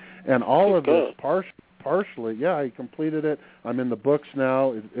 And all of this partially, I completed it. I'm in the books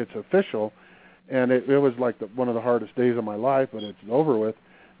now. It's official. And it was like one of the hardest days of my life, but it's over with.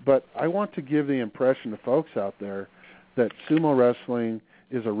 But I want to give the impression to folks out there that sumo wrestling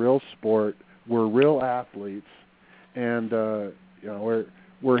is a real sport. We're real athletes, and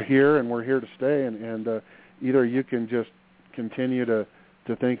we're here and we're here to stay. And either you can just continue to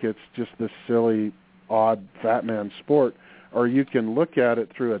think it's just this silly, odd, fat man sport, or you can look at it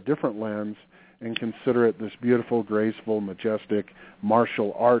through a different lens and consider it this beautiful, graceful, majestic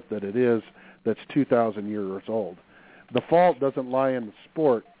martial art that it is that's 2,000 years old. The fault doesn't lie in the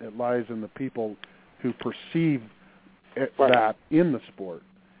sport. It lies in the people who perceive that in the sport.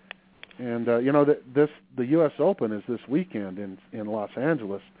 And, the U.S. Open is this weekend in Los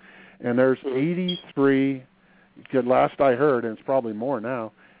Angeles, and there's 83, last I heard, and it's probably more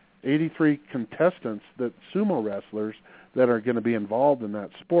now, 83 contestants, that sumo wrestlers that are going to be involved in that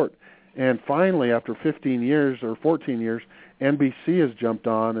sport. And finally, after 15 years or 14 years, NBC has jumped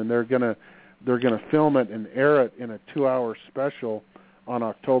on, and they're going to film it and air it in a 2-hour special on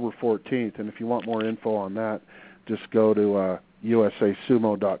October 14th. And if you want more info on that, just go to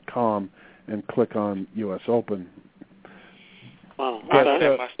usasumo.com and click on U.S. Open. Wow.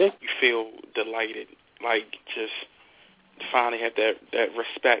 That must make you feel delighted, like just to finally have that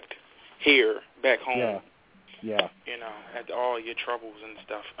respect here back home. Yeah. After all your troubles and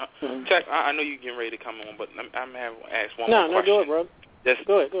stuff. Tech, I know you're getting ready to come on, but I'm going to ask one more question. No, go ahead, bro.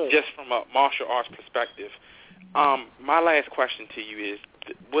 Go ahead. Just from a martial arts perspective, my last question to you is,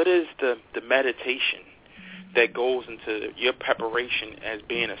 what is the meditation that goes into your preparation as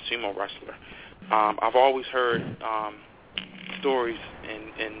being a sumo wrestler? I've always heard stories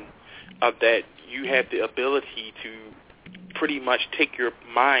of that you have the ability to pretty much take your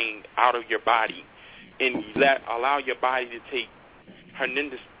mind out of your body and allow your body to take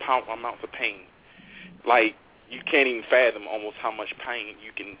horrendous amounts of pain. Like, you can't even fathom almost how much pain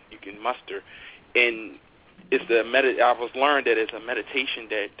you can muster. And I was learned that it's a meditation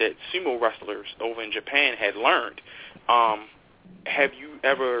that sumo wrestlers over in Japan had learned. Have you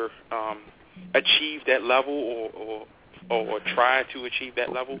ever achieved that level or tried to achieve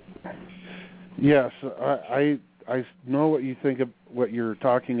that level? Yes, I know what you think of what you're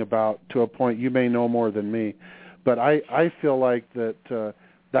talking about to a point. You may know more than me, but I feel like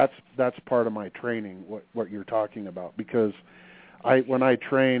that's part of my training, what you're talking about, because when I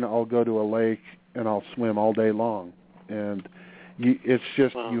train, I'll go to a lake and I'll swim all day long, and it's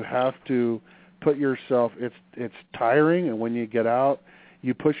just you have to put yourself. It's tiring, and when you get out,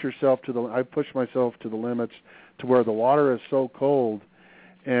 you push yourself I push myself to the limits to where the water is so cold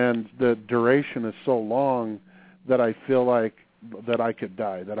and the duration is so long that I feel like that I could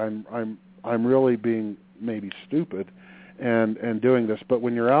die, that I'm really being maybe stupid and doing this. But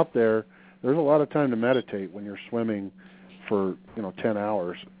when you're out there's a lot of time to meditate when you're swimming for 10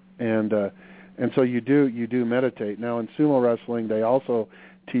 hours, and so you do meditate. Now in sumo wrestling, they also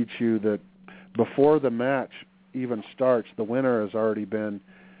teach you that before the match even starts, the winner has already been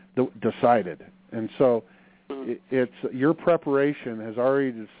decided, and so it's your preparation has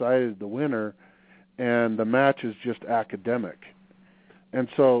already decided the winner, and the match is just academic. And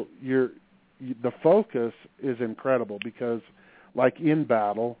so the focus is incredible, because like in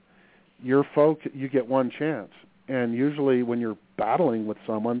battle, you get one chance. And usually when you're battling with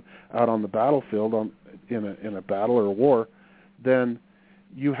someone out on the battlefield in a battle or a war, then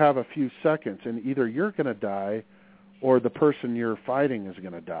you have a few seconds, and either you're going to die or the person you're fighting is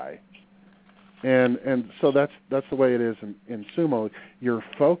going to die. And so that's the way it is in sumo. You're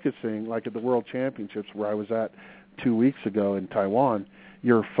focusing, like at the World Championships where I was at 2 weeks ago in Taiwan,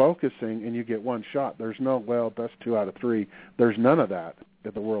 you're focusing and you get one shot. There's no, best 2 out of 3. There's none of that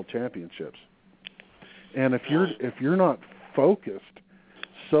at the World Championships. And if you're not focused,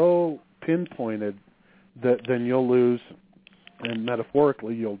 so pinpointed, then you'll lose, and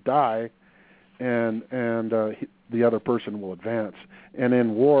metaphorically you'll die, and the other person will advance. And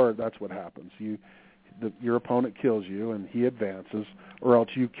in war, that's what happens. Your opponent kills you and he advances, or else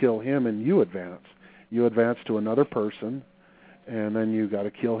you kill him and you advance. You advance to another person, and then you got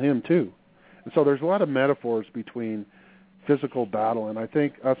to kill him too. And so there's a lot of metaphors between physical battle, and I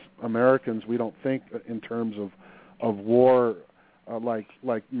think us Americans, we don't think in terms of war like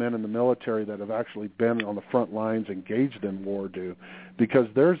men in the military that have actually been on the front lines engaged in war do, because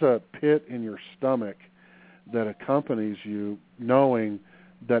there's a pit in your stomach that accompanies you, knowing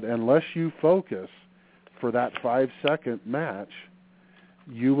that unless you focus for that 5-second match,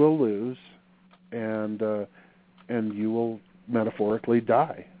 you will lose, and you will metaphorically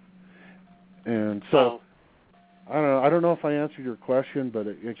die. And so I don't know if I answered your question, but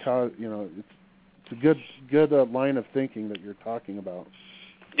it's a good line of thinking that you're talking about.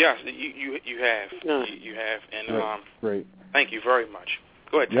 Yes, you have. No. You have, and great. Thank you very much.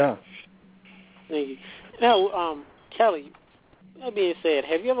 Go ahead, Tim. Yeah. Thank you. Now, Kelly, that being said,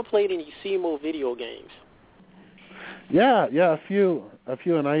 have you ever played any sumo video games? Yeah, a few,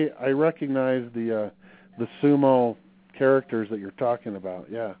 and I recognize the sumo characters that you're talking about.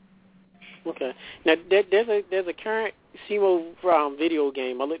 Yeah. Okay. Now there's a current sumo video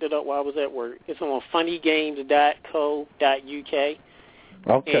game. I looked it up while I was at work. It's on funnygames.co.uk.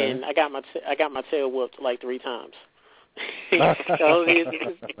 Okay. And I got my tail whooped like 3 times. And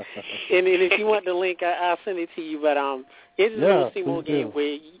if you want the link, I'll send it to you. But it's a little sumo game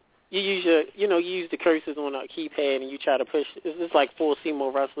where you use you use the cursors on a keypad and you try to push. It's like 4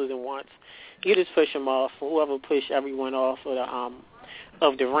 sumo wrestlers at once. You just push them off. Whoever push everyone off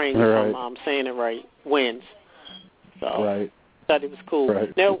of the ring, right. if I'm saying it right, wins. So right. I thought it was cool.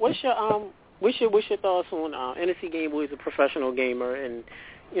 Right. Now, what's your thoughts on NXT Game Boy is a professional gamer, and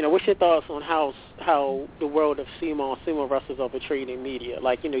what's your thoughts on how the world of sumo wrestlers are portrayed in media?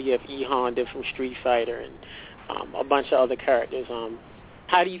 Like you have E Honda from Street Fighter and a bunch of other characters.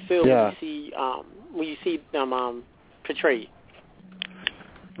 How do you feel when you see them portrayed?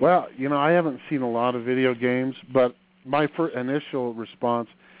 Well, I haven't seen a lot of video games, but my initial response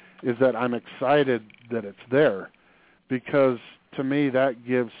is that I'm excited that it's there, because to me that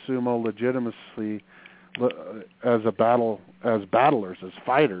gives sumo legitimacy as battlers, as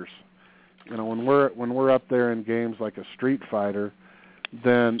fighters. When we're up there in games like a Street Fighter,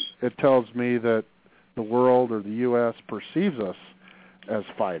 then it tells me that the world or the U.S. perceives us as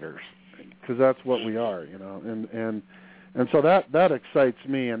fighters, because that's what we are, and so that excites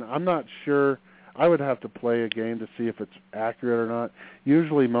me. And I'm not sure. I would have to play a game to see if it's accurate or not.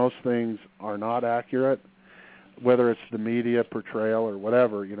 Usually most things are not accurate, whether it's the media portrayal or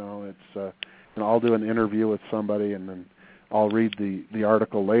whatever. It's I'll do an interview with somebody and then I'll read the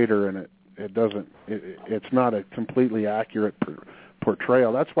article later, and it's not a completely accurate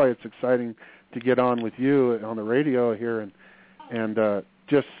portrayal. That's why it's exciting to get on with you on the radio here and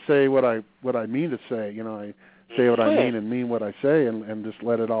just say what I mean to say. I say what I mean and mean what I say, and just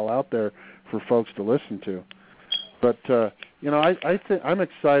let it all out there for folks to listen to. But I'm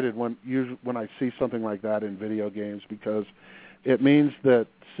excited when I see something like that in video games, because it means that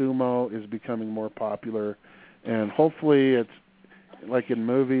sumo is becoming more popular, and hopefully it's like in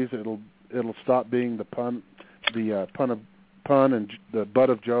movies, it'll stop being the pun and the butt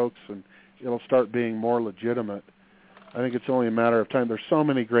of jokes, and it'll start being more legitimate. I think it's only a matter of time. There's so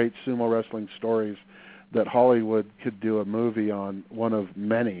many great sumo wrestling stories that Hollywood could do a movie on, one of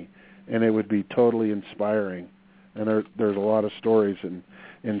many, and it would be totally inspiring. And there's a lot of stories in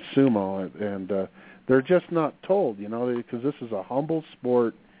sumo, and they're just not told, because this is a humble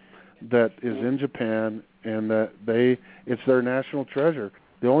sport that is in Japan, and that it's their national treasure.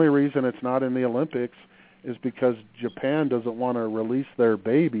 The only reason it's not in the Olympics is because Japan doesn't want to release their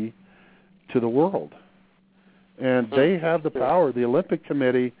baby to the world. And they have the power. The Olympic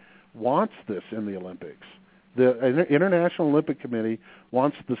Committee wants this in the Olympics. The International Olympic Committee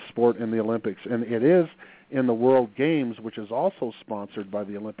wants the sport in the Olympics, and it is in the World Games, which is also sponsored by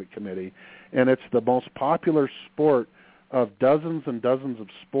the Olympic Committee, and it's the most popular sport of dozens and dozens of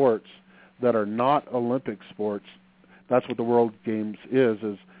sports that are not Olympic sports. That's what the World Games is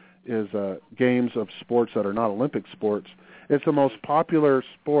games of sports that are not Olympic sports. It's the most popular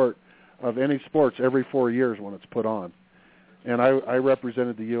sport of any sports every 4 years when it's put on. And I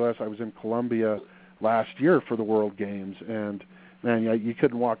represented the U.S. I was in Colombia last year for the World Games, and man, you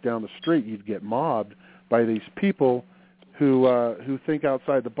couldn't walk down the street. You'd get mobbed by these people who think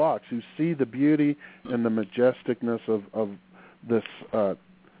outside the box, who see the beauty and the majesticness of this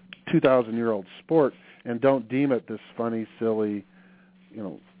 2,000-year-old sport, and don't deem it this funny, silly,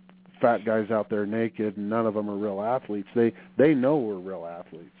 fat guys out there naked, and none of them are real athletes. They know we're real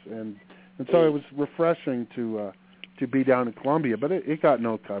athletes, and so it was refreshing to be down in Colombia, but it got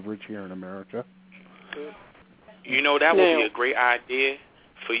no coverage here in America. That would be a great idea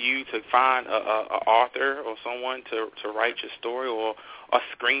for you to find a author or someone to write your story, or a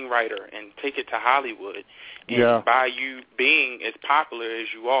screenwriter, and take it to Hollywood. And by you being as popular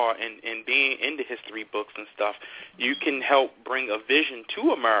as you are and being in the history books and stuff, you can help bring a vision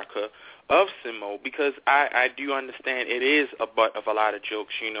to America of sumo, because I do understand it is a butt of a lot of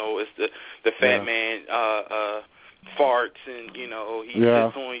jokes. It's the fat man farts, and he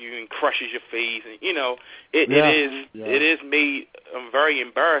sits on you and crushes your face, and it is made very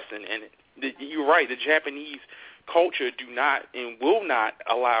embarrassing. And you're right, the Japanese culture do not and will not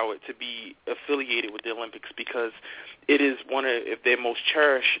allow it to be affiliated with the Olympics, because it is one of their most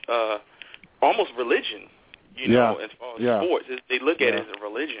cherished, almost religion. As far as sports, they look at it as a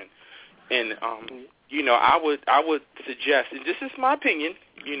religion. And I would suggest, and this is my opinion,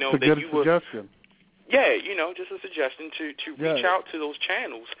 that you would. Suggestion. Yeah, just a suggestion to reach out to those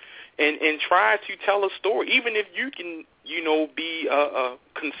channels and try to tell a story, even if you can, be a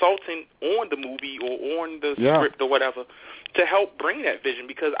consultant on the movie or on the script or whatever, to help bring that vision.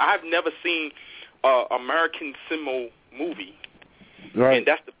 Because I've never seen American Sumo movie. Right. And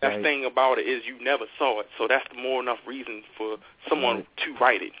that's the best thing about it is you never saw it. So that's more enough reason for someone to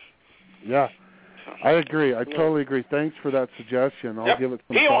write it. Yeah. I agree. I totally agree. Thanks for that suggestion. I'll give it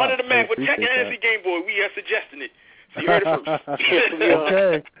some thought. He on Under the Mat with Tech and Fantasy Game Boy. We are suggesting it. So you heard it first.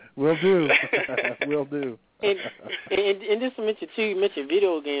 Okay. Will do. Will do. And just to mention, too, you mentioned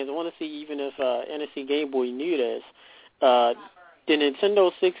video games. I want to see even if NSC Game Boy knew this. The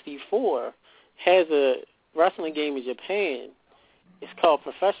Nintendo 64 has a wrestling game in Japan. It's called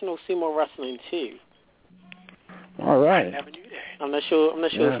Professional Sumo Wrestling 2. All right. I never knew that. I'm not sure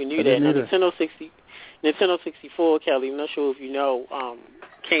if you knew that. Now, Nintendo 64, Kelly, I'm not sure if you know,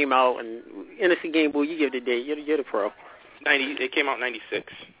 came out, and NSC Game Boy, you give the date. You're the pro. It came out in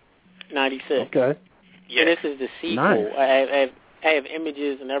 96. 96. Okay. Yeah. And this is the sequel. Nice. I have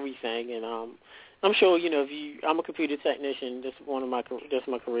images and everything, and I'm sure I'm a computer technician. That's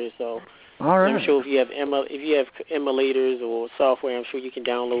my career. So all right. I'm sure if you have emulators or software, I'm sure you can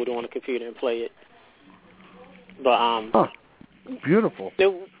download it on a computer and play it. But beautiful.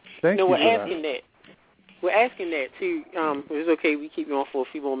 Thank you. We're asking that too. If it's okay, we keep you on for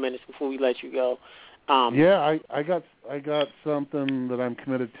a few more minutes before we let you go. I got something that I'm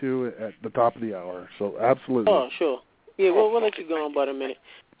committed to at the top of the hour. So absolutely. Oh, sure. Yeah, we'll let you go in about a minute.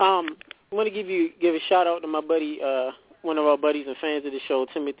 I want to give a shout out to my buddy, one of our buddies and fans of the show,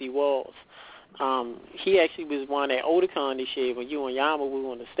 Timothy Walls. He actually was one at Otakon this year when you and Yama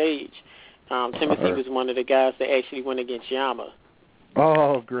were on the stage. Timothy was one of the guys that actually went against Yama.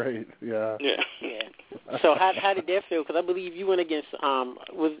 Oh, great! Yeah. So how did that feel? Because I believe you went against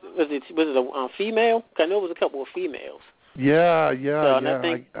was it a female? Cause I know it was a couple of females. Yeah. So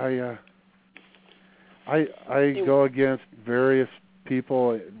I go against various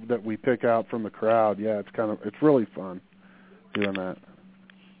people that we pick out from the crowd. Yeah, it's really fun doing that.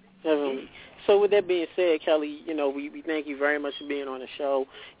 Definitely. So with that being said, Kelly, we thank you very much for being on the show.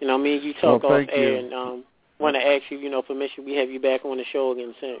 Me and you talk off air, and want to ask you, permission. We have you back on the show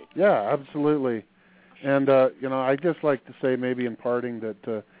again soon. Yeah, absolutely. And I just like to say, maybe in parting,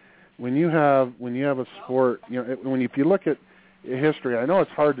 that when you have a sport, if you look at history, I know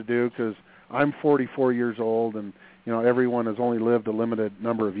it's hard to do because I'm 44 years old, and everyone has only lived a limited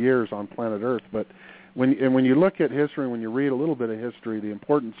number of years on planet Earth. But when you look at history, when you read a little bit of history, the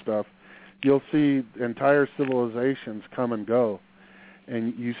important stuff, you'll see entire civilizations come and go,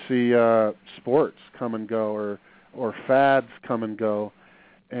 and you see sports come and go, or fads come and go,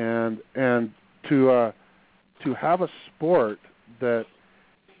 and to have a sport that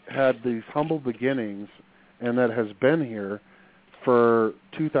had these humble beginnings and that has been here for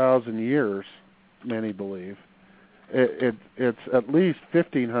 2,000 years, many believe. It's at least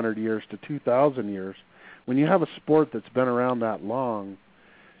 1,500 years to 2,000 years. When you have a sport that's been around that long,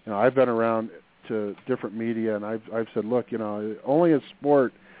 I've been around to different media, and I've said, look, only a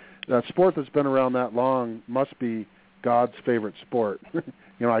sport that's been around that long must be God's favorite sport.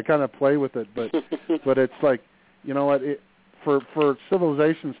 I kind of play with it, but it's like, for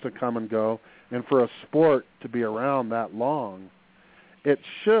civilizations to come and go, and for a sport to be around that long, it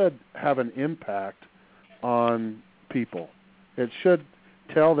should have an impact on people. It should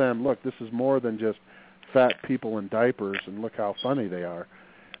tell them, look, this is more than just fat people in diapers, and look how funny they are.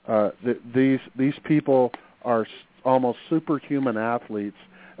 These people are almost superhuman athletes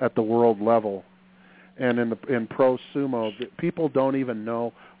at the world level, and in pro sumo, people don't even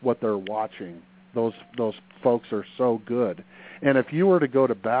know what they're watching. Those folks are so good. And if you were to go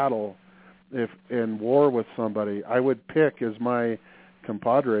to battle, if in war with somebody, I would pick as my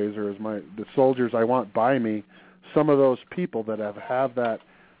compadres or as the soldiers I want by me, some of those people that have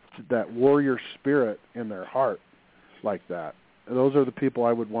that warrior spirit in their heart like that. Those are the people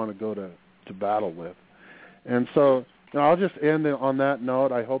I would want to go to battle with. And so I'll just end on that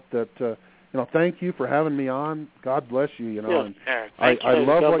note. I hope that thank you for having me on. God bless you. And I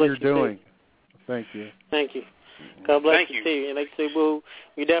love what you're doing. Thank you. Thank you. God bless you too. And like I say, we'll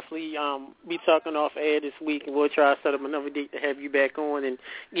definitely be talking off air this week, and we'll try to set up another date to have you back on, and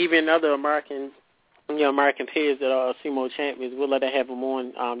even other American peers that are sumo champions. We'll let them have them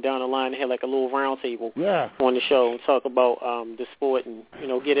on down the line and have like a little round table on the show and talk about the sport and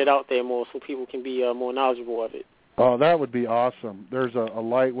get it out there more so people can be more knowledgeable of it. Oh, that would be awesome. There's a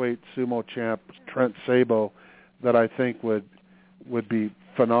lightweight sumo champ, Trent Sabo, that I think would be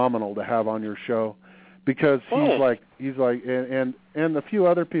phenomenal to have on your show, because he's like and a few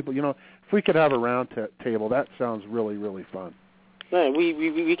other people. If we could have a round table, that sounds really, really fun. Man,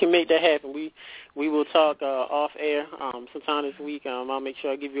 we can make that happen. We will talk off air sometime this week. I'll make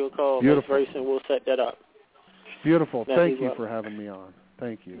sure I give you a call. Beautiful. Very soon. We'll set that up. Beautiful. Thank you for having me on.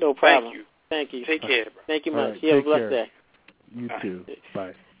 Thank you. No problem. Thank you. Take care. Thank you much. Right, You have a blessed day. You too.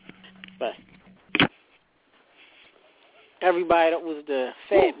 Bye. Bye. Everybody, that was the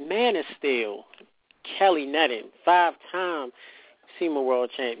Fat Man of Steel, Kelly Netton, 5-time SEMA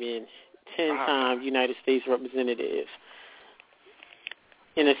World Champion, 10-time United States Representative.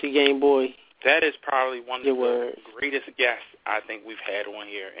 NSC Game Boy. That is probably one of the greatest guests I think we've had on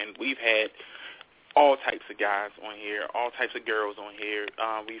here, and we've had all types of guys on here, all types of girls on here.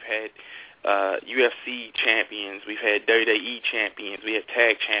 We've had UFC champions, we've had WWE champions, we had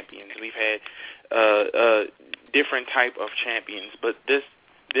tag champions, we've had different type of champions. But this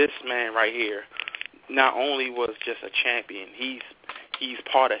man right here not only was just a champion, he's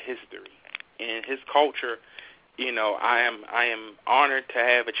part of history and his culture. You know, I am honored to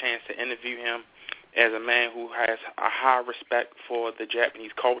have a chance to interview him as a man who has a high respect for the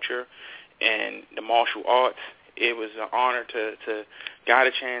Japanese culture and the martial arts. It was an honor to got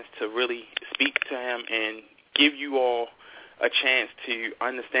a chance to really speak to him and give you all a chance to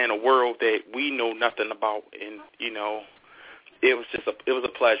understand a world that we know nothing about. And, you know, it was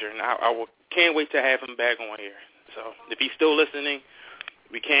a pleasure. And I can't wait to have him back on here. So if he's still listening,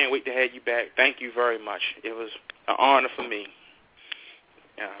 we can't wait to have you back. Thank you very much. It was an honor for me.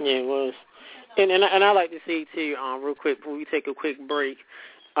 Yeah, it was. And I like to say, too, real quick, before we take a quick break,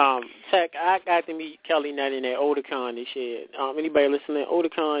 Tech, I got to meet Kelly Netton at Otakon this year. Anybody listening,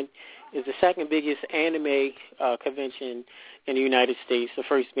 Otakon is the second biggest anime convention in the United States, the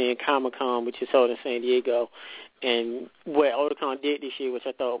first being Comic-Con, which is held in San Diego. And what Otakon did this year, which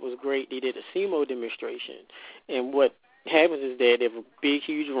I thought was great, they did a SEMO demonstration. And what happens is that they have a big,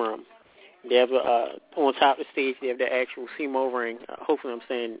 huge room. They have on top of the stage, they have the actual SEMO ring. Hopefully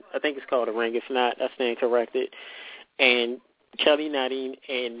I think it's called a ring. If not, I stand corrected. And Kelly Netton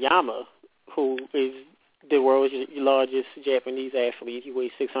and Yama, who is the world's largest Japanese athlete, he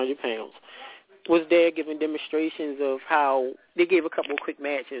weighs 600 pounds, was there giving demonstrations of how they gave a couple of quick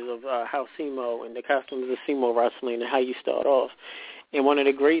matches of how SEMO and the customs of SEMO wrestling and how you start off. And one of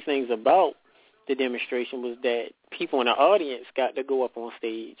the great things about the demonstration was that people in the audience got to go up on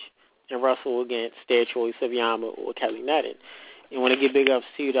stage and wrestle against their choice of Yama or Kelly Netton. And I want to give big ups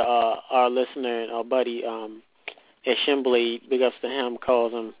to our listener and our buddy at Shimblade, big ups to him,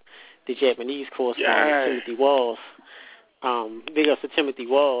 calls him the Japanese correspondent, Timothy Walls. Big ups to Timothy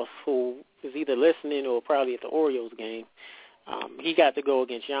Walls, who was either listening or probably at the Orioles game. He got to go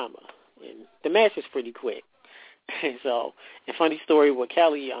against Yama. And the match was pretty quick. So, and funny story with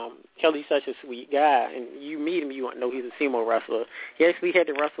Kelly, Kelly's such a sweet guy, and you meet him, you won't know he's a SEMO wrestler. He actually had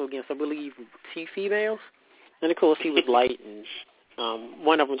to wrestle against, I believe, 2 females, and of course he was light, and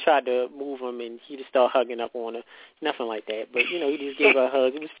one of them tried to move him, and he just started hugging up on her, nothing like that, but, you know, he just gave her a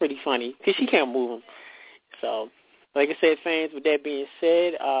hug. It was pretty funny, because she can't move him. So, like I said, fans, with that being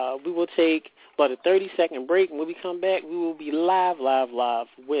said, we will take about a 30-second break, and when we come back, we will be live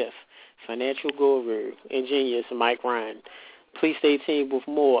with financial guru and genius Mike Ryan. Please stay tuned with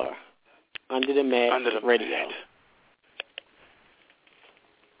more Under the Mat Radio. Mat.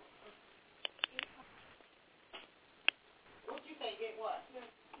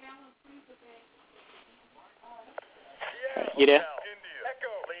 Right, you there?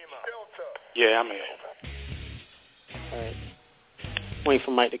 Yeah, I'm here. All right. Wait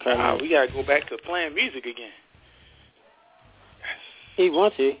for Mike to come in. We got to go back to playing music again. He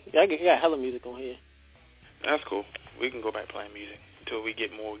wants to. I got hella music on here. That's cool. We can go back playing music until we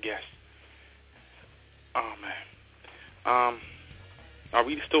get more guests. Oh, man. Are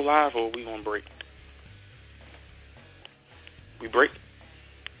we still live or are we on break? We break?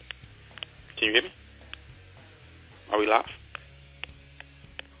 Can you hear me? Are we live?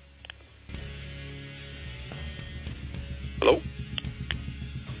 Hello?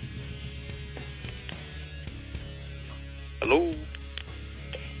 Hello?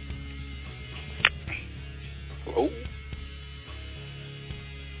 Hello?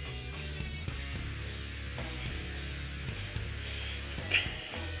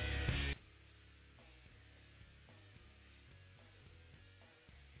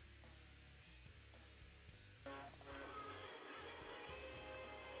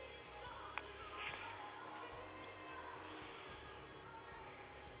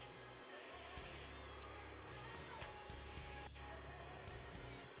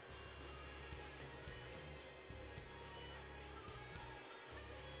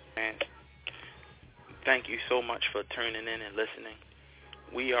 And thank you so much for tuning in and listening.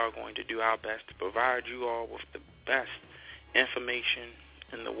 We are going to do our best to provide you all with the best information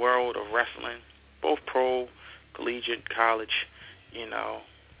in the world of wrestling, both pro, collegiate, college,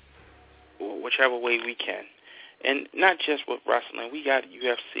 whichever way we can. And not just with wrestling. We got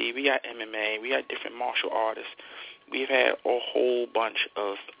UFC, we got MMA, we got different martial artists. We've had a whole bunch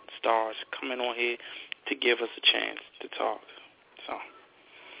of stars coming on here to give us a chance to talk. So,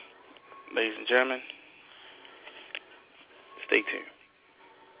 ladies and gentlemen, stay tuned.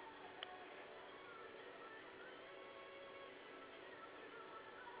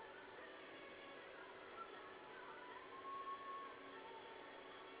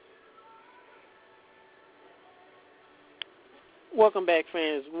 Welcome back,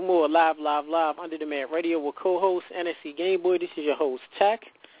 fans. We're more live Under the Mat Radio with co-host NSC Game Boy. This is your host, Tech.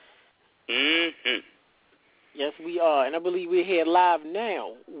 Mm-hmm. Yes, we are. And I believe we're here live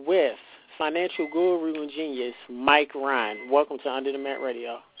now with financial guru and genius, Mike Ryan. Welcome to Under the Mat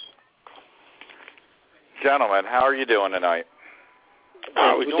Radio. Gentlemen, how are you doing tonight?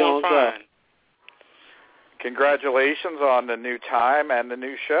 We're doing fine. Good. Congratulations on the new time and the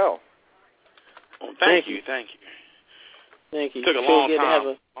new show. Well, thank you. Thank you. It took a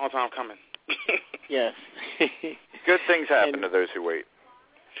long time coming. Yes. Good things happen to those who wait.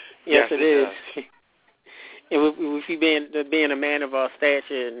 Yes, it is. And with you being a man of our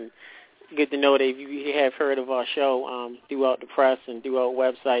stature, and good to know that you have heard of our show throughout the press and throughout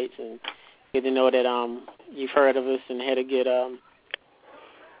websites, and good to know that you've heard of us and had a good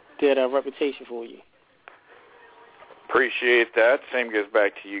reputation for you. Appreciate that. Same goes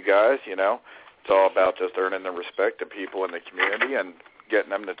back to you guys, It's all about just earning the respect of people in the community and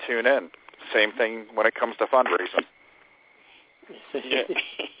getting them to tune in. Same thing when it comes to fundraising. Yeah.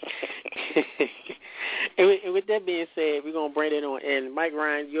 And with that being said, we're gonna bring it on. And Mike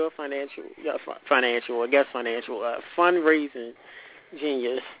Ryan, you're a financial fundraising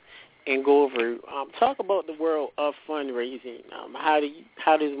genius and guru. Talk about the world of fundraising. How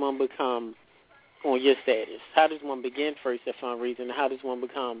does one become on your status? How does one begin first at fundraising? How does one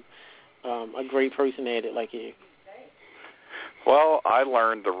become a great person at it like you? Well, I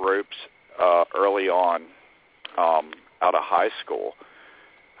learned the ropes early on out of high school.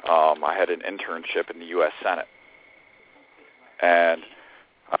 I had an internship in the U.S. Senate, and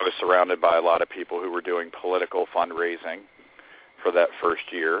I was surrounded by a lot of people who were doing political fundraising for that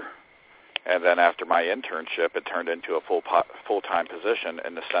first year. And then after my internship, it turned into a full-time position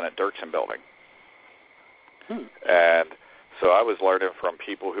in the Senate Dirksen building. And so I was learning from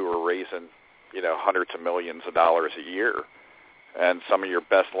people who were raising, hundreds of millions of dollars a year. And some of your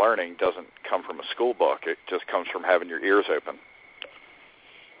best learning doesn't come from a school book. It just comes from having your ears open.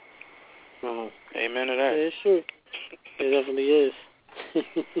 Amen to that. Yeah, it's true. It definitely is.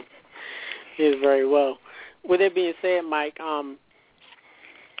 It is very well. With that being said, Mike,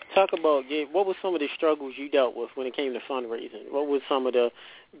 talk about what were some of the struggles you dealt with when it came to fundraising? What was some of the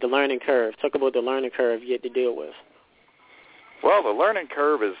learning curve? Talk about the learning curve you had to deal with. Well, the learning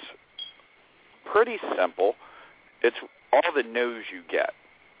curve is pretty simple. It's all the no's you get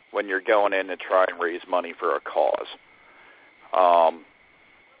when you're going in to try and raise money for a cause.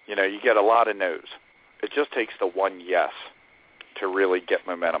 You get a lot of no's. It just takes the one yes to really get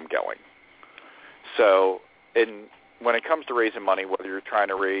momentum going. So when it comes to raising money, whether you're trying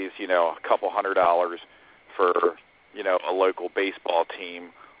to raise, a couple $100 for, a local baseball team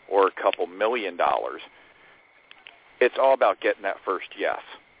or a couple $1 million, it's all about getting that first yes.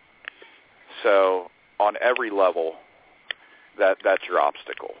 So on every level, that's your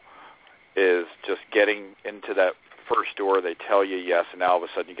obstacle, is just getting into that first door. They tell you yes, and now all of a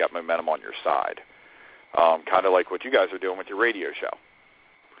sudden you got momentum on your side. Kind of like what you guys are doing with your radio show.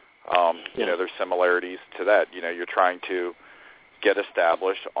 There's similarities to that. You're trying to get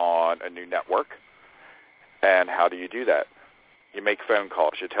established on a new network, and how do you do that? You make phone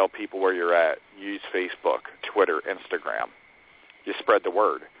calls. You tell people where you're at. You use Facebook, Twitter, Instagram. You spread the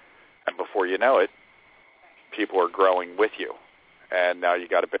word. And before you know it, people are growing with you. And now you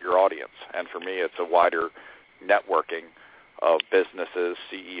got a bigger audience. And for me, it's a wider networking of businesses,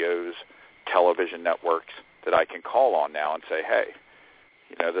 CEOs, television networks that I can call on now and say, hey,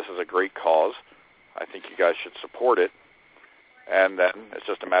 this is a great cause. I think you guys should support it. And then it's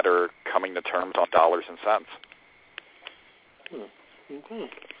just a matter of coming to terms on dollars and cents. Okay.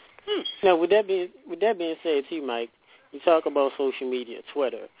 Now, with that being said, too, Mike, you talk about social media,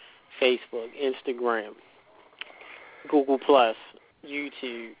 Twitter, Facebook, Instagram, Google+,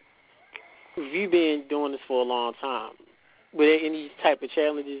 YouTube. You've been doing this for a long time. Were there any type of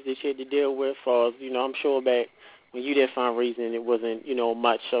challenges that you had to deal with? Or, I'm sure back when you did fundraising, it wasn't,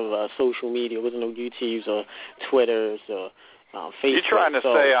 much of social media. It wasn't no YouTubes or Twitters or Facebook. You're trying to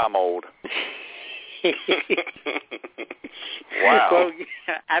say I'm old. Wow. Well,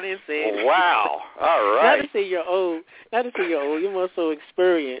 I didn't say it. Wow. All right. Not to say you're old. You're more so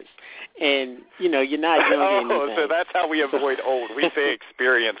experienced, and you're not young or anything. So that's how we avoid old. We say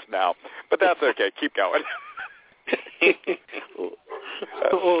experienced now, but that's okay. Keep going.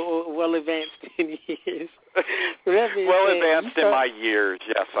 Well advanced in years. Well advanced in my years.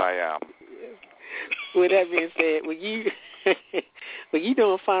 Yes, I am. With that being said, when you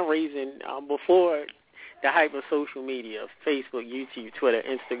doing fundraising before the hype of social media, Facebook, YouTube, Twitter,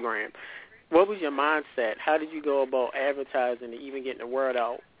 Instagram, what was your mindset? How did you go about advertising and even getting the word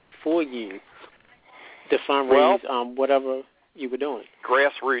out for you to fundraise whatever you were doing?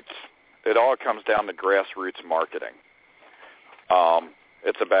 Grassroots. It all comes down to grassroots marketing.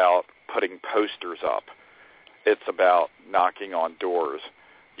 It's about putting posters up. It's about knocking on doors.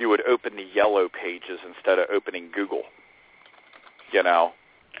 You would open the yellow pages instead of opening Google,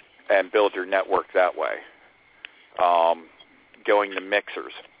 and build your network that way. Going to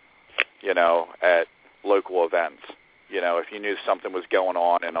mixers, at local events. If you knew something was going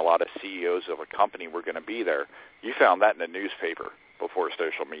on and a lot of CEOs of a company were going to be there, you found that in the newspaper before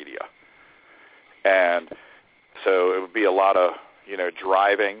social media. And so it would be a lot of,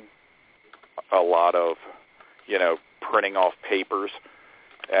 driving, a lot of, printing off papers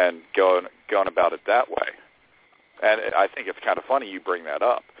and going about it that way. And I think it's kind of funny you bring that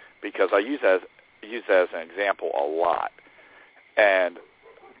up because I use that as an example a lot. And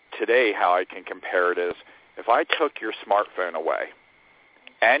today how I can compare it is if I took your smartphone away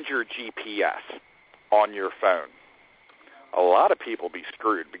and your GPS on your phone, a lot of people would be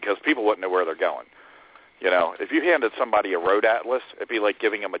screwed because people wouldn't know where they're going. If you handed somebody a road atlas, it'd be like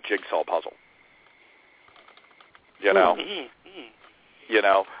giving them a jigsaw puzzle.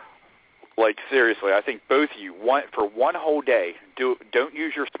 Like seriously, I think both of you for one whole day don't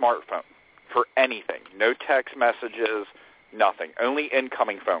use your smartphone for anything. No text messages, nothing. Only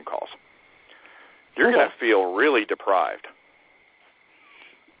incoming phone calls. You're going to feel really deprived.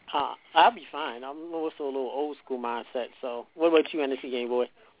 I'll be fine. I'm also a little old school mindset. So, what about you, NSC Game Boy?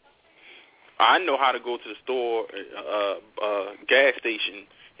 I know how to go to the store, gas station,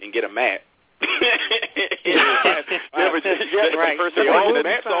 and get a map. Maps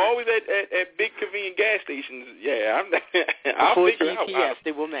are always at big convenient gas stations. Yeah, I'll figure GPS, out.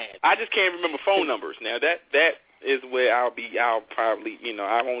 They will mad. I just can't remember phone numbers. Now that is where I'll probably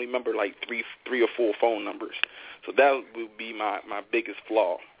I only remember like three or four phone numbers. So that would be my biggest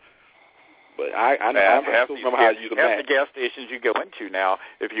flaw. But I still remember how to use the map. Half the gas stations you go into now,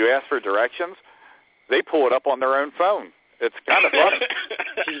 if you ask for directions, they pull it up on their own phone. It's kind of funny.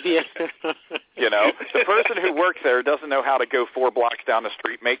 The person who works there doesn't know how to go 4 blocks down the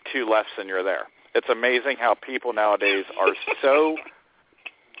street, make 2 lefts, and you're there. It's amazing how people nowadays are so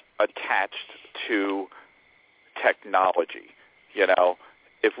attached to technology.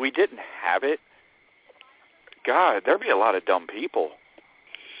 If we didn't have it, God, there'd be a lot of dumb people.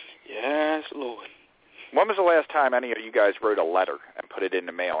 Yes, Lord. When was the last time any of you guys wrote a letter and put it in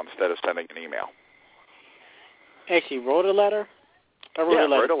the mail instead of sending an email? Actually wrote a letter? I wrote a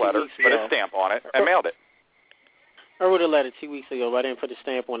letter, put a stamp on it, and mailed it. I wrote a letter 2 weeks ago, but I didn't put a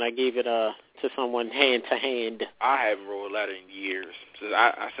stamp on. I gave it to someone hand to hand. I haven't wrote a letter in years since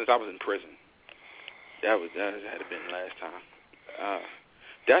I was in prison. That had to been the last time.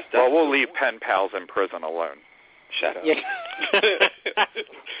 That's we'll leave pen pals in prison alone. Shut up. Yeah.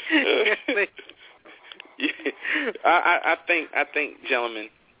 I think, gentlemen,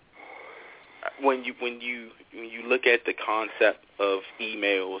 when you look at the concept of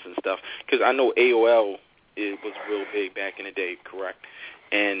emails and stuff, because I know AOL was real big back in the day, correct?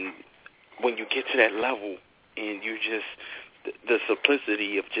 And when you get to that level, and you just the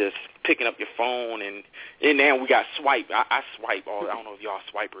simplicity of just picking up your phone, and now we got swipe. I swipe all. I don't know if y'all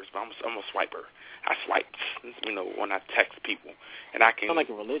swipers, but I'm a swiper. I swipe, when I text people, and I can like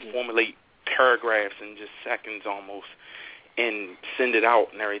a religion. Formulate paragraphs in just seconds almost, and send it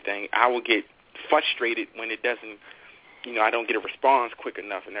out and everything. I will get frustrated when it doesn't, I don't get a response quick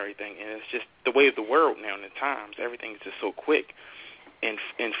enough and everything. And it's just the way of the world now in the times. Everything's just so quick. And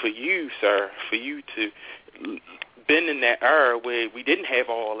for you, sir, for you to been in that era where we didn't have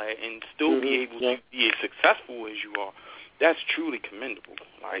all that and still be able to be as successful as you are, that's truly commendable.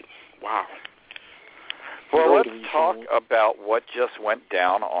 Like, wow. Well, let's talk about what just went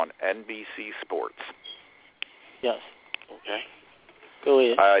down on NBC Sports. Yes. Okay. Go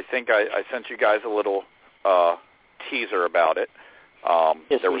ahead. I think I sent you guys a little teaser about it.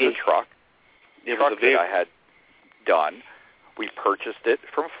 Yes, there was a truck. Truck that I had done. We purchased it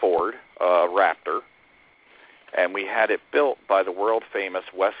from Ford, Raptor, And we had it built by the world-famous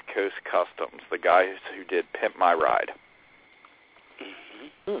West Coast Customs, the guys who did Pimp My Ride.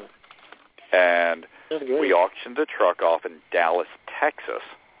 Mm-hmm. And we auctioned the truck off in Dallas, Texas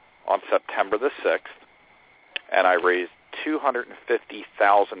on September the 6th, and I raised $250,000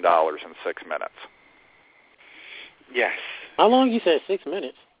 in 6 minutes. Yes. How long you said? 6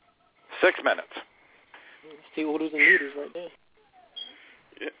 minutes? 6 minutes. See oodles and noodles right there.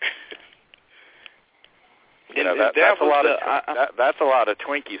 You know, that's a lot that's a lot of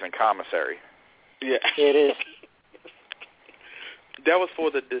Twinkies and commissary. Yeah. It is. That was for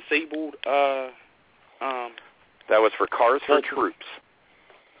the disabled. That was for Cars for Troops.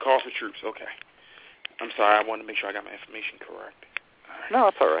 Cars for Troops. Okay. I'm sorry. I wanted to make sure I got my information correct. Right. No,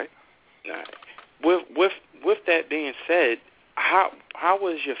 that's all right. All right. With that being said, how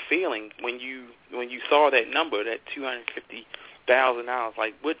was your feeling when you saw that number, that $250,000?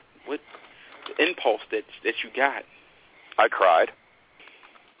 Like what impulse that you got? I cried.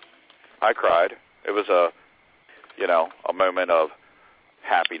 It was a moment of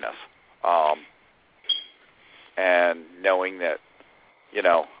happiness, and knowing that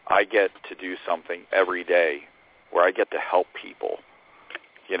I get to do something every day where I get to help people,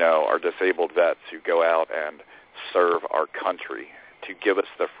 our disabled vets who go out and serve our country, to give us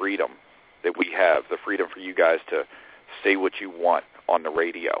the freedom that we have, the freedom for you guys to say what you want on the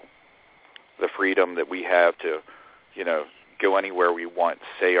radio, the freedom that we have to, go anywhere we want,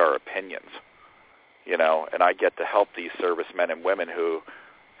 say our opinions, and I get to help these servicemen and women who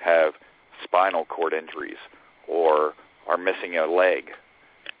have spinal cord injuries or are missing a leg,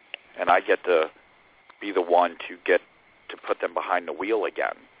 and I get to be the one to get to put them behind the wheel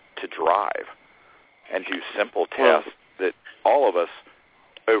again, to drive and do simple tasks that all of us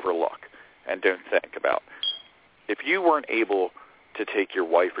overlook and don't think about. If you weren't able to take your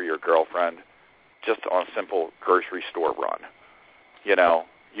wife or your girlfriend just on a simple grocery store run, you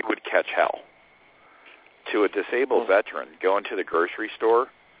would catch hell. To a disabled veteran going to the grocery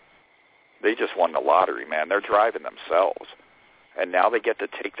store, they just won the lottery, man. They're driving themselves. And now they get to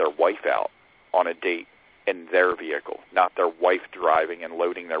take their wife out on a date in their vehicle, not their wife driving and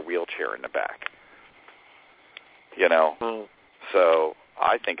loading their wheelchair in the back. So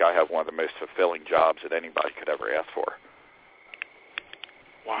I think I have one of the most fulfilling jobs that anybody could ever ask for.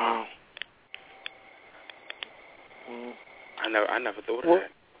 Wow. I never thought of that.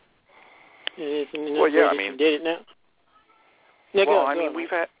 Well, yeah, I mean, did it now? Yeah, well, I mean, we've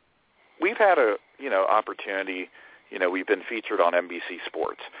had a opportunity. We've been featured on NBC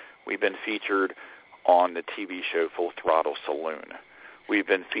Sports. We've been featured on the TV show Full Throttle Saloon. We've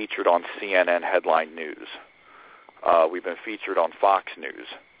been featured on CNN Headline News. We've been featured on Fox News.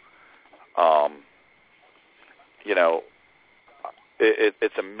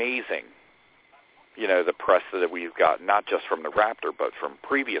 It's amazing, the press that we've got, not just from the Raptor, but from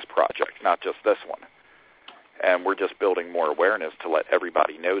previous projects, not just this one. And we're just building more awareness to let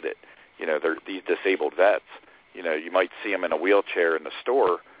everybody know that, they're these disabled vets. You might see them in a wheelchair in the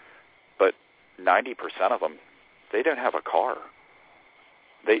store, but 90% of them, they don't have a car.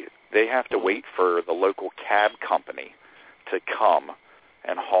 They have to wait for the local cab company to come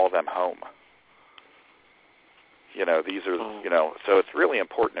and haul them home. These are, so it's really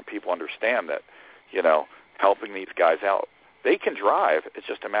important that people understand that, helping these guys out. They can drive. It's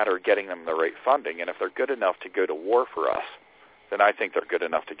just a matter of getting them the right funding. And if they're good enough to go to war for us, then I think they're good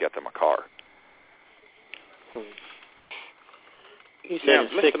enough to get them a car. Now,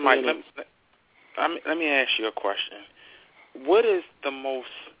 Mr. Mike, let me ask you a question. What is the most,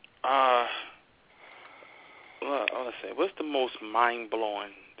 what's the most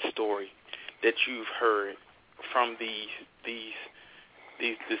mind-blowing story that you've heard from these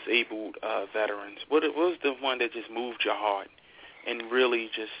disabled veterans? What was the one that just moved your heart and really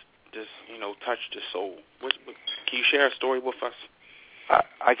just touched your soul? Can you share a story with us?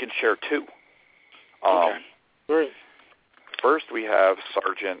 I can share two. Okay. Great. First, we have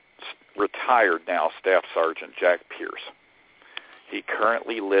retired now Staff Sergeant Jack Pierce. He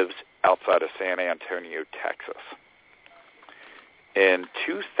currently lives outside of San Antonio, Texas. In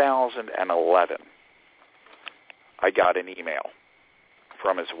 2011, I got an email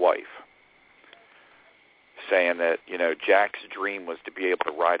from his wife saying that, Jack's dream was to be able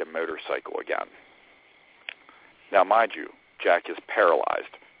to ride a motorcycle again. Now, mind you, Jack is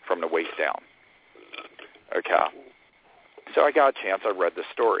paralyzed from the waist down. Okay. So I got a chance. I read the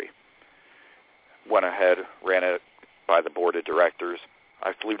story. Went ahead, ran it by the board of directors.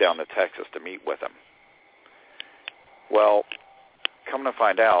 I flew down to Texas to meet with him. Well, come to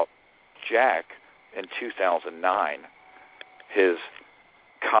find out, Jack, in 2009, his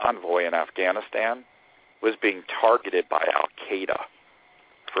convoy in Afghanistan was being targeted by Al-Qaeda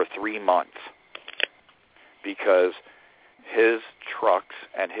for 3 months because his trucks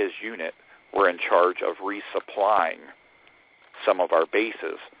and his unit were in charge of resupplying some of our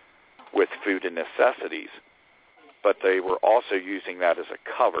bases with food and necessities, but they were also using that as a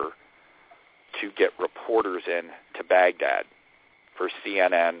cover to get reporters in to Baghdad for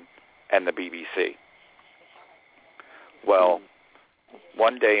CNN and the BBC. Well,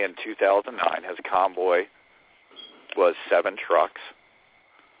 one day in 2009, his convoy was 7 trucks,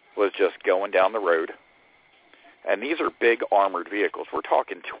 was just going down the road. And these are big armored vehicles. We're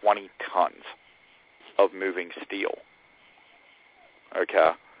talking 20 tons of moving steel.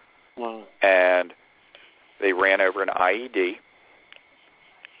 Okay? Wow. And they ran over an IED,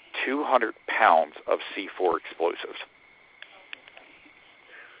 200 pounds of C4 explosives.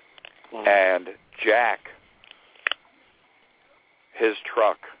 Wow. And Jack, his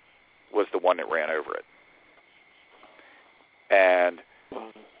truck was the one that ran over it. And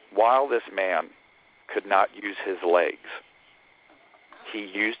while this man could not use his legs, he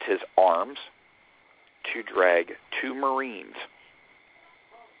used his arms to drag 2 Marines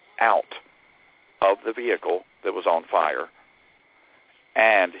out of the vehicle that was on fire,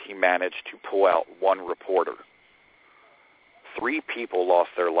 and he managed to pull out 1 reporter. 3 people lost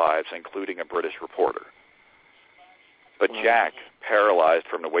their lives, including a British reporter. But Jack, paralyzed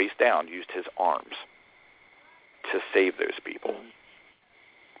from the waist down, used his arms to save those people.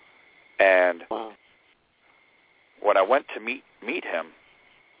 And when I went to meet him,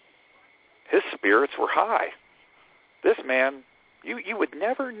 his spirits were high. This man, you would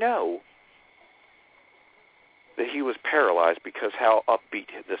never know that he was paralyzed because how upbeat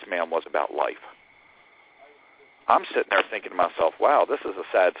this man was about life. I'm sitting there thinking to myself, wow, this is a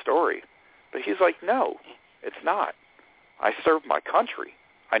sad story. But he's like, no, it's not. I served my country.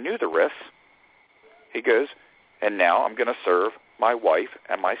 I knew the risks. He goes, and now I'm going to serve my wife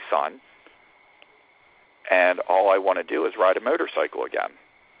and my son, and all I want to do is ride a motorcycle again.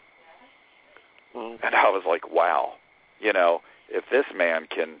 And I was like, wow, if this man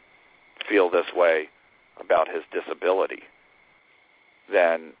can feel this way about his disability,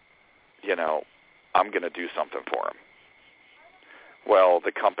 then, I'm going to do something for him. Well,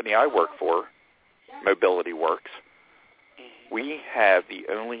 the company I work for, Mobility Works, we have the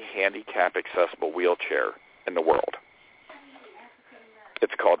only handicap-accessible wheelchair in the world.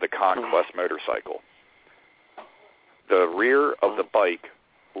 It's called the Conquest motorcycle. The rear of the bike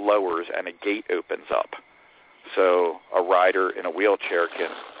lowers and a gate opens up. So a rider in a wheelchair can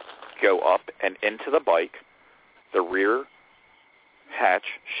go up and into the bike. The rear hatch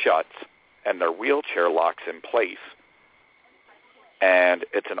shuts and their wheelchair locks in place. And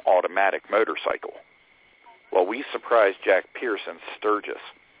it's an automatic motorcycle. Well, we surprised Jack Pierce in Sturgis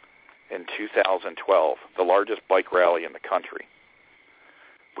in 2012, the largest bike rally in the country.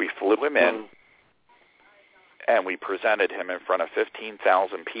 We flew him in, and we presented him in front of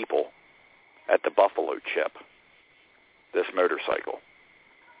 15,000 people at the Buffalo Chip, this motorcycle.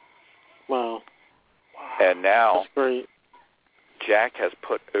 Wow. And now that's great. Jack has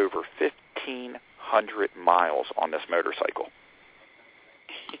put over 1,500 miles on this motorcycle.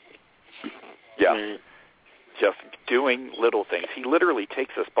 Yeah. Man. Just doing little things. He literally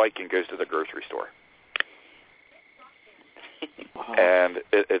takes this bike and goes to the grocery store. Wow. And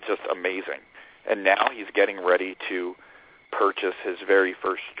it's just amazing. And now he's getting ready to purchase his very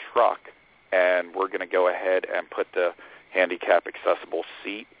first truck, and we're going to go ahead and put the handicap-accessible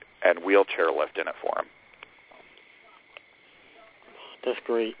seat and wheelchair lift in it for him. That's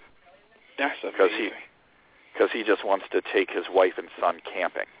great. That's amazing. Because he just wants to take his wife and son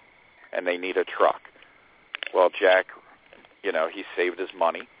camping, and they need a truck. Well, Jack, he saved his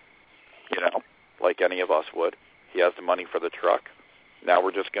money, like any of us would. He has the money for the truck. Now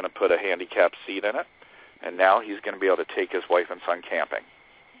we're just going to put a handicap seat in it, and now he's going to be able to take his wife and son camping.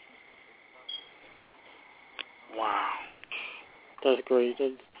 Wow. That's great.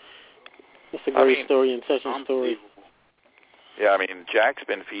 That's a great story and such a story. Yeah, Jack's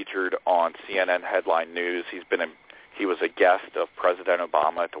been featured on CNN Headline News. He was a guest of President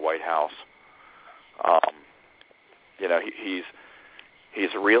Obama at the White House. He's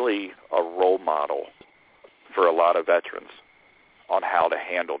really a role model for a lot of veterans on how to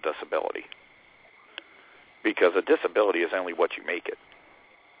handle disability. Because a disability is only what you make it.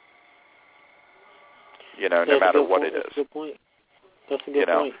 No matter what it is. That's a good point. That's a good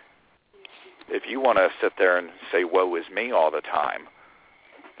point. If you want to sit there and say, woe is me all the time,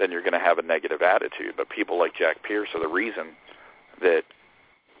 then you're going to have a negative attitude. But people like Jack Pierce are the reason that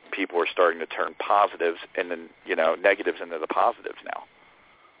people are starting to turn positives and then, negatives into the positives now.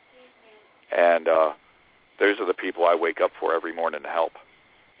 And those are the people I wake up for every morning to help.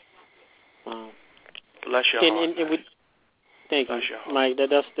 Bless your heart. Thank you, Mike.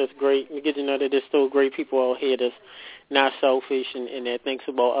 That's great. We get to know that there's still great people out here that's not selfish and that thinks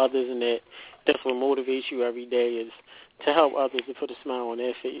about others, and that's what motivates you every day is to help others, to put a smile on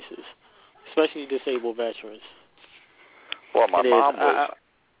their faces, especially disabled veterans. Well, my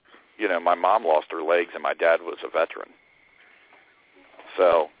mom lost her legs, and my dad was a veteran.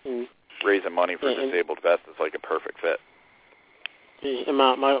 So raising money for disabled vets is like a perfect fit. And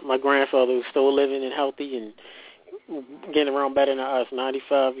my grandfather was still living and healthy and getting around better than us.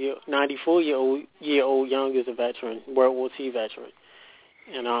 94-year-old young is a veteran, World War II veteran.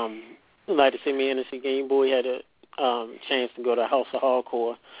 And I'd like to say me and the Game Boy had a chance to go to House of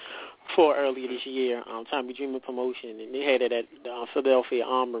Hardcore for earlier this year, Tommy Dreamer promotion, and they had it at the Philadelphia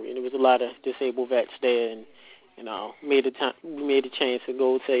Armory, and there was a lot of disabled vets there, and we made a chance to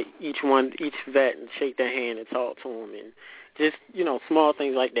go to each vet and shake their hand and talk to them, and just small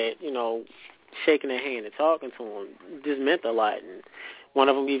things like that, shaking their hand and talking to them just meant a lot. And one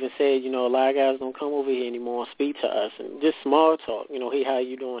of them even said, a lot of guys don't come over here anymore and speak to us, and just small talk, hey, how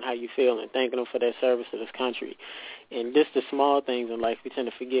you doing, how you feeling, thanking them for their service to this country. And just the small things in life we tend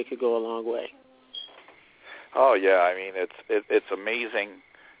to forget could go a long way. Oh yeah, I mean it's amazing,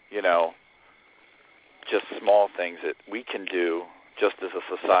 just small things that we can do just as a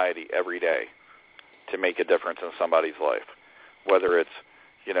society every day to make a difference in somebody's life, whether it's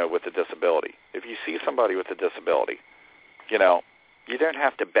with a disability. If you see somebody with a disability, you don't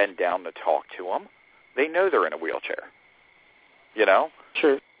have to bend down to talk to them. They know they're in a wheelchair.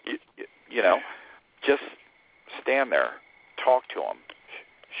 Sure. Just stand there, talk to them,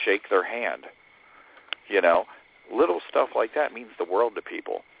 shake their hand. Little stuff like that means the world to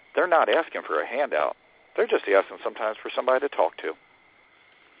people. They're not asking for a handout. They're just asking sometimes for somebody to talk to.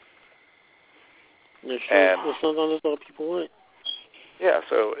 Yeah, sure. And sometimes that's all people want. Yeah,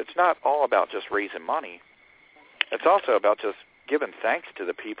 so it's not all about just raising money. It's also about just giving thanks to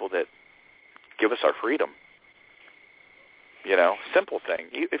the people that give us our freedom. Simple thing.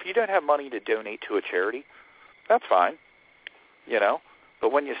 If you don't have money to donate to a charity, that's fine.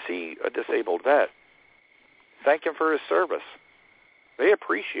 But when you see a disabled vet, thank him for his service. They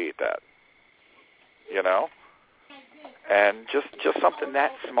appreciate that. And just something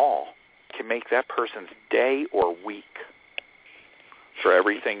that small can make that person's day or week. For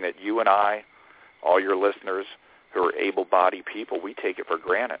everything that you and I, all your listeners who are able-bodied people, we take it for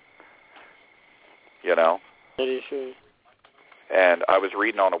granted. That is true. And I was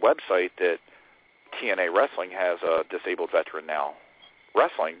reading on a website that TNA Wrestling has a disabled veteran now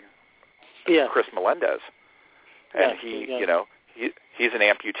wrestling, Chris Melendez. And he's an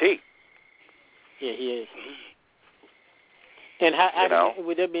amputee. Yeah, he is. And how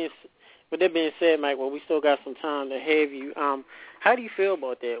with that being said, Mike, well, we still got some time to have you. How do you feel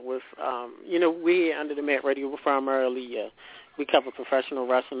about that? With we here Under the Mat Radio, we're primarily we cover professional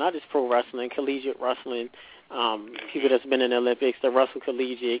wrestling, not just pro wrestling, collegiate wrestling. People that's been in the Olympics, that wrestle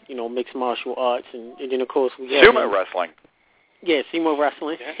collegiate, mixed martial arts, and then of course we have sumo wrestling. Yeah, sumo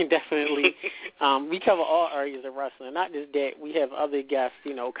wrestling, definitely. We cover all areas of wrestling. Not just that, we have other guests,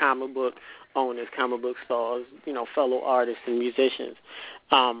 comic book owners, comic book stars, fellow artists and musicians.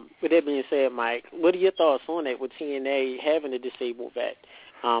 With that being said, Mike, what are your thoughts on that with TNA having a disabled vet?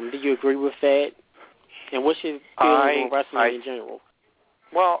 Do you agree with that? And what's your feelings on wrestling in general?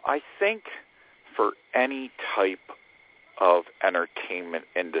 Well, I think for any type of entertainment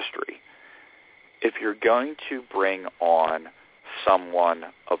industry, if you're going to bring on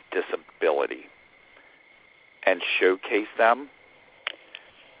someone of disability and showcase them,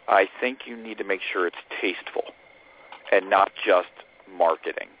 I think you need to make sure it's tasteful and not just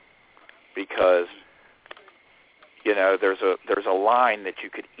marketing, because there's a line that you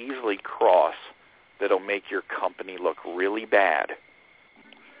could easily cross that'll make your company look really bad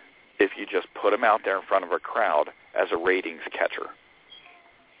if you just put them out there in front of a crowd as a ratings catcher.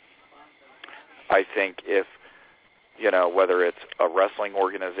 I think if, whether it's a wrestling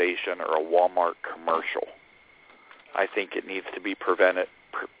organization or a Walmart commercial, I think it needs to be presented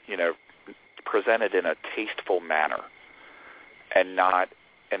in a tasteful manner and not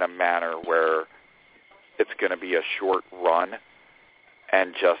in a manner where it's going to be a short run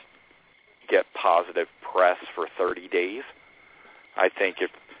and just get positive press for 30 days. I think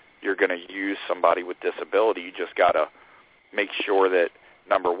if you're going to use somebody with disability, you just got to make sure that,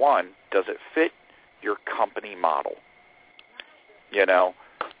 number one, does it fit your company model?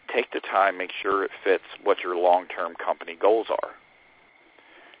 Take the time, make sure it fits what your long-term company goals are.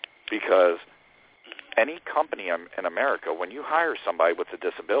 Because any company in America, when you hire somebody with a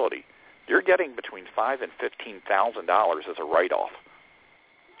disability, you're getting between $5,000 and $15,000 as a write-off.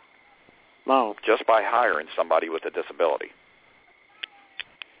 Wow. Just by hiring somebody with a disability.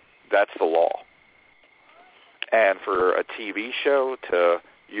 That's the law. And for a TV show to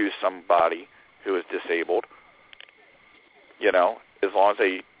use somebody who is disabled, you know, as long as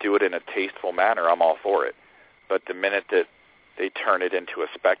they do it in a tasteful manner, I'm all for it. But the minute that they turn it into a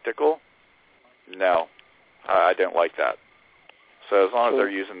spectacle, no, I don't like that. So as long as they're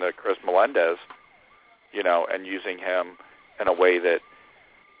using the Chris Melendez, you know, and using him in a way that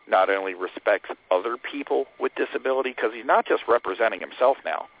not only respects other people with disability, because he's not just representing himself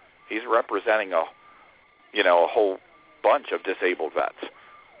now. He's representing a whole bunch of disabled vets.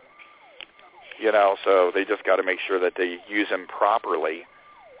 You know, so they just got to make sure that they use him properly.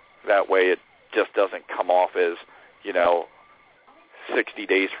 That way it just doesn't come off as, 60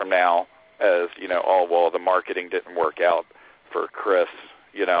 days from now as, oh, well, the marketing didn't work out for Chris.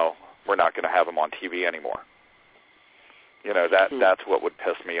 We're not going to have him on TV anymore. That's what would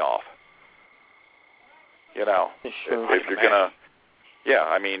piss me off. If you're going to,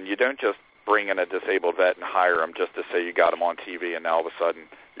 you don't just bring in a disabled vet and hire him just to say you got him on TV and now all of a sudden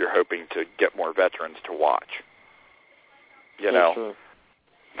you're hoping to get more veterans to watch.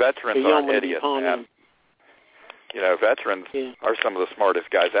 Veterans aren't idiots, man. Veterans are some of the smartest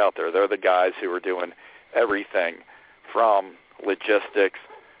guys out there. They're the guys who are doing everything from logistics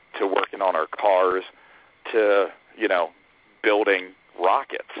to working on our cars to, building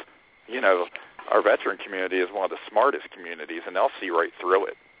rockets. Our veteran community is one of the smartest communities, and they'll see right through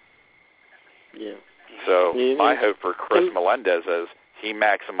it. Yeah. So my hope for Chris Melendez is he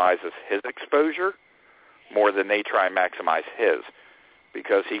maximizes his exposure more than they try and maximize his,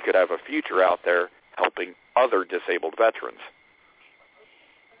 because he could have a future out there helping other disabled veterans.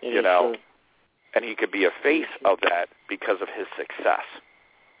 And he could be a face of that because of his success.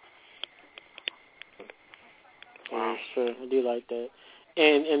 Wow. Sure, I do like that.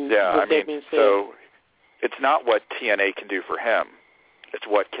 And said, so it's not what TNA can do for him. It's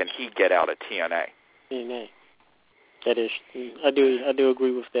what can he get out of TNA. TNA. That is, I do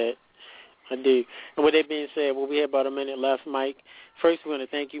agree with that. I do. And with that being said, we have about a minute left, Mike. First, we want to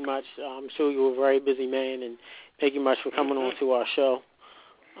thank you much. I'm sure you're a very busy man, and thank you much for coming on to our show.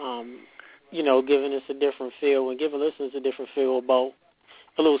 Giving us a different feel and giving listeners a different feel about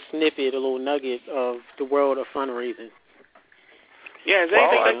a little snippet, a little nugget of the world of fundraising. Yeah, is there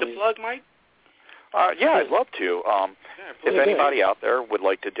anything like to plug, Mike? I'd love to. If anybody out there would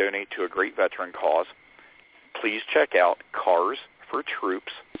like to donate to a great veteran cause, please check out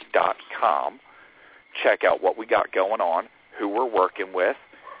carsfortroops.com. Check out what we got going on, who we're working with,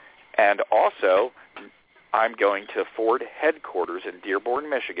 and also I'm going to Ford headquarters in Dearborn,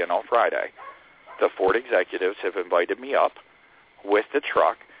 Michigan on Friday. The Ford executives have invited me up with the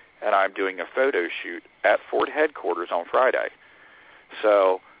truck, and I'm doing a photo shoot at Ford headquarters on Friday.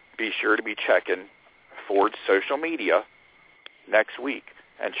 So be sure to be checking Ford's social media next week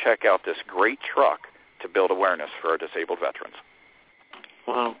and check out this great truck to build awareness for our disabled veterans.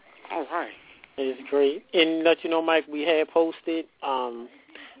 Wow. All right. That is great. And let you know, Mike, we had posted, I'm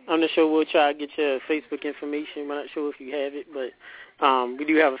not sure we'll try to get your Facebook information. We're not sure if you have it, but we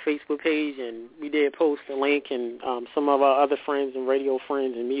do have a Facebook page, and we did post a link, and some of our other friends and radio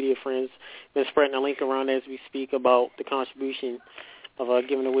friends and media friends been spreading a link around as we speak about the contribution of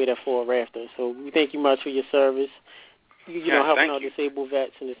giving away that Ford Raptor. So we thank you much for your service, helping out disabled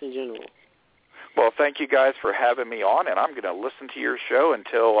vets and this in general. Well, thank you guys for having me on, and I'm going to listen to your show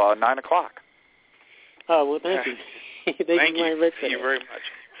until 9 o'clock. Oh, well, thank you. Thank you very much.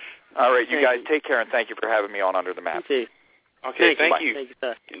 All right, you guys take care, and thank you for having me on Under the Map. You too. Okay, thank you. Thank you,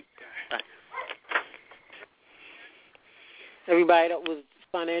 sir. Everybody, that was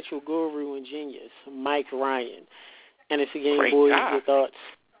financial guru and genius, Mike Ryan. And it's again, boys, your thoughts?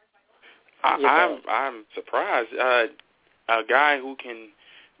 I'm surprised. A guy who can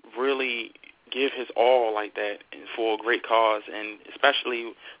really give his all like that for a great cause, and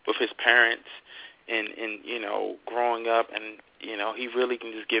especially with his parents and growing up, and he really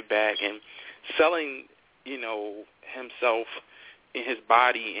can just give back and selling himself in his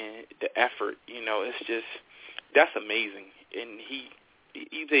body and the effort. It's just, that's amazing. And he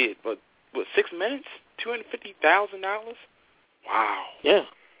did, but 6 minutes, $250,000. Wow. Yeah.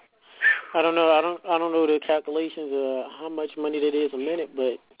 I don't know the calculations of how much money that is a minute,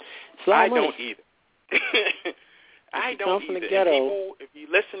 but it's a lot of money. Don't either. I don't either. People, if you're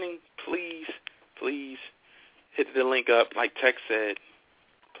listening, please hit the link up. Like Tex said,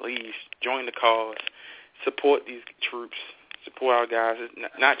 please join the cause. Support these troops. Support our guys. It's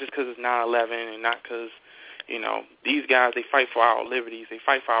not just because it's 9/11 and not because You know, these guys, they fight for our liberties. They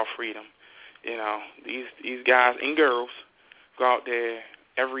fight for our freedom. You know, these guys and girls go out there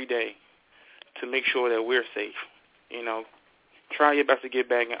every day to make sure that we're safe. You know, try your best to get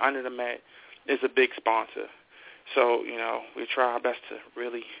back. And Under the Mat is a big sponsor. So, you know, we try our best to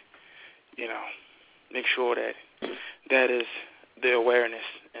really, you know, make sure that that is the awareness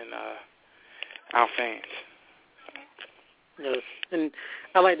in our fans. Yes, and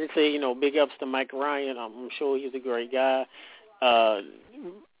I like to say, you know, big ups to Mike Ryan. I'm sure he's a great guy. A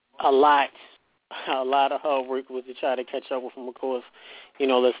lot of hard work was to try to catch up with him. Of course, you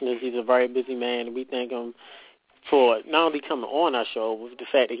know, listeners, he's a very busy man, and we thank him for not only coming on our show, but the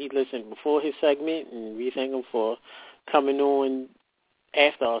fact that he listened before his segment, and we thank him for coming on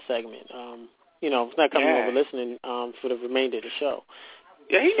after our segment. You know, it's not coming on, but listening for the remainder of the show.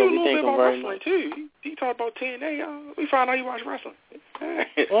 Yeah, he knew a little bit about wrestling, too. He talked about TNA. We found out he watched wrestling.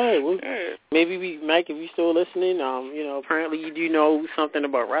 Right. Well, maybe Mike, if you're still listening, you know, apparently you do know something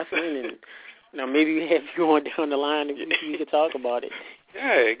about wrestling, and you know, maybe we have you on down the line and we could talk about it.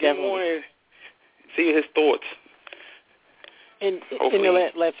 Yeah, get him on and see his thoughts. And in the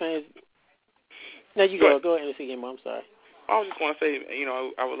last fans, now you go ahead and see him. I'm sorry. I was just going to say, you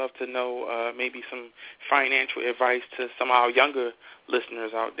know, I would love to know maybe some financial advice to some of our younger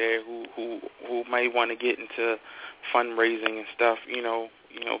listeners out there who may want to get into fundraising and stuff. You know,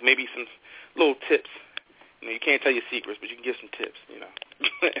 maybe some little tips. You know, you can't tell your secrets, but you can give some tips. You know,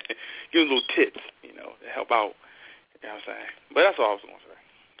 give them little tips. You know, to help out. You know what I'm saying? But that's all I was going to say.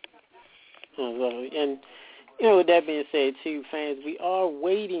 And you know, with that being said, too, fans, we are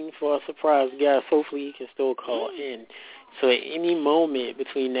waiting for a surprise guest. Hopefully, he can still call in. So at any moment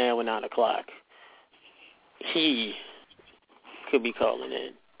between now and 9 o'clock, he could be calling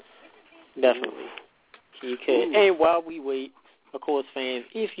in. Definitely. He could. And while we wait, of course, fans,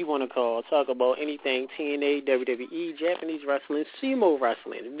 if you want to call, talk about anything TNA, WWE, Japanese wrestling, sumo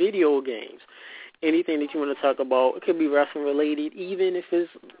wrestling, video games, anything that you want to talk about, it could be wrestling related, even if it's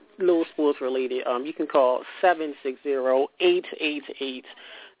little sports related, you can call 760-888-5749.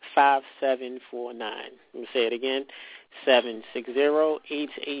 Let me say it again,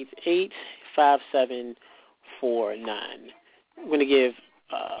 760-888-5749. I'm going to give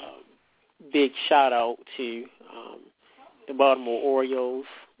a big shout out to the Baltimore Orioles.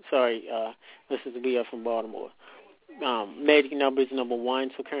 Sorry, this is Leah from Baltimore. Magic number is number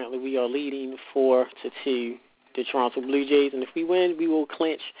 1, so currently we are leading 4-2 the Toronto Blue Jays, and if we win, we will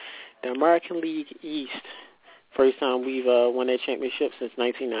clinch the American League East. First time we've won that championship since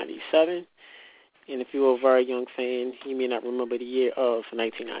 1997. And if you're a very young fan, you may not remember the year of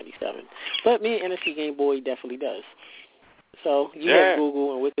 1997. But me and NFC Game Boy definitely does. So you have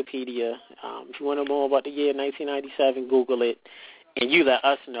Google and Wikipedia. If you want to know more about the year 1997, Google it, and you let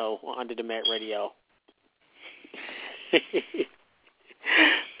us know on Under the Mat Radio.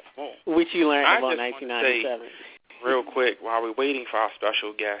 What you learned about 1997? Real quick, while we're waiting for our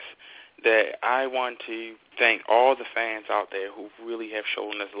special guest, that I want to thank all the fans out there who really have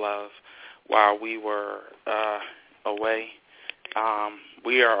shown us love while we were away.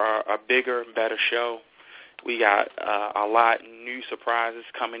 We are a bigger and better show. We got a lot of new surprises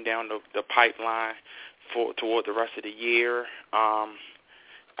coming down the pipeline toward the rest of the year.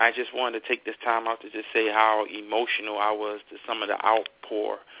 I just wanted to take this time out to just say how emotional I was to some of the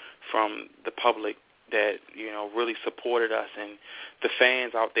outpour from the public that, you know, really supported us, and the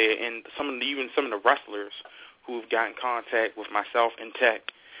fans out there, and even some of the wrestlers who've got in contact with myself and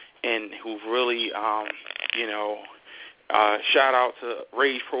Tech, and who've really, shout out to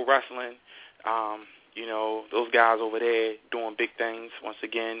Rage Pro Wrestling. You know, those guys over there doing big things. Once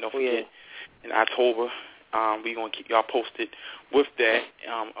again, don't forget, in October, we're going to keep y'all posted with that,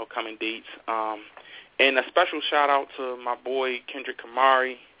 upcoming dates. And a special shout out to my boy Kendrick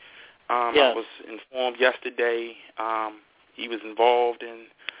Kamari. I was informed yesterday he was involved in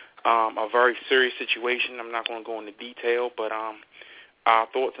a very serious situation. I'm not going to go into detail, but our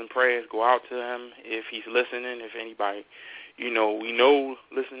thoughts and prayers go out to him if he's listening. If anybody, we know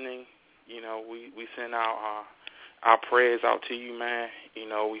listening, we send our prayers out to you, man.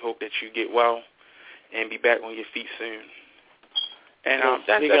 We hope that you get well and be back on your feet soon. And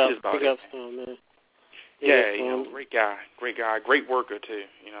that's just about it. Man. Yeah, great guy, great worker too.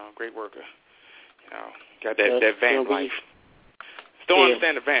 Great worker. Got that vamp life. Still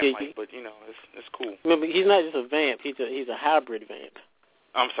understand the vamp life, but it's cool. Remember, he's not just a vamp; he's a hybrid vamp.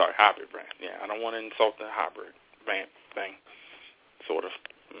 I'm sorry, hybrid vamp. Yeah, I don't want to insult the hybrid vamp thing, sort of.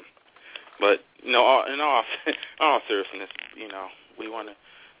 But in all seriousness, we want to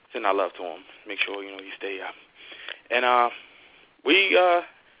send our love to him. Make sure he stay up. And we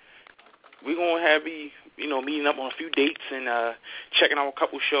we're going to be, meeting up on a few dates and checking out a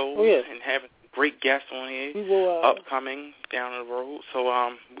couple shows and having great guests on here we will, upcoming down the road. So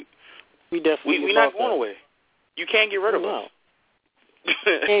we're not going away. You can't get rid of us.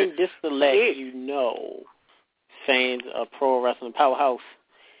 And just to let you know, fans of Pro Wrestling Powerhouse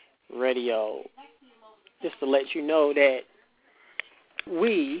Radio, just to let you know that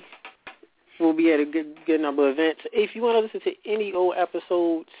we will be at a good number of events. If you want to listen to any old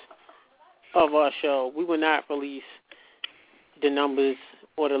episodes of our show, we will not release the numbers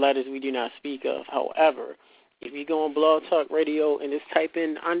or the letters we do not speak of. However, if you go on Blog Talk Radio and just type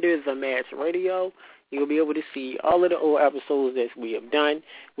in Under the Match Radio, you'll be able to see all of the old episodes that we have done.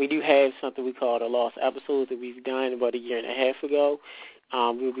 We do have something we call the lost episodes that we've done about a year and a half ago.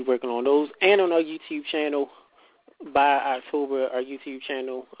 We'll be working on those. And on our YouTube channel, by October, our YouTube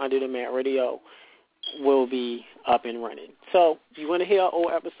channel, Under the Mat Radio, will be up and running. So if you want to hear our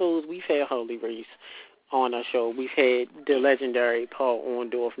old episodes, we've had Harley Race on our show. We've had the legendary Paul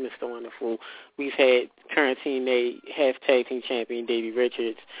Orndorff, Mr. Wonderful. We've had current TNA half tag team champion Davey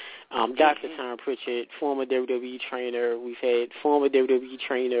Richards, Dr. Tom Pritchard, former WWE trainer. We've had former WWE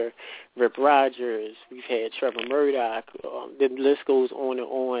trainer Rip Rogers. We've had Trevor Murdoch. The list goes on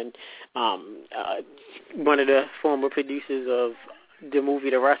and on. One of the former producers of the movie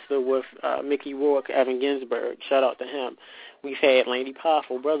The Wrestler with Mickey Rourke, Evan Ginsberg. Shout out to him. We've had Landy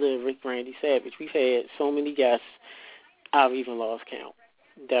Powerful, brother of Rick Randy Savage. We've had so many guests, I've even lost count.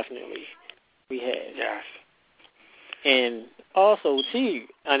 Definitely. We have. Yes. And also, to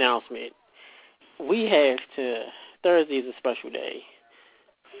announcement, we have Thursday is a special day.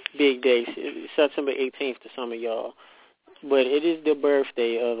 Big day. It's September 18th to some of y'all. But it is the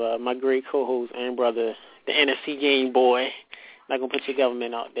birthday of my great co-host and brother, the NFC Game Boy. Not going to put your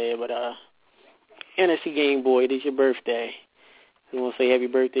government out there, but NFC Game Boy, it is your birthday. We want to say happy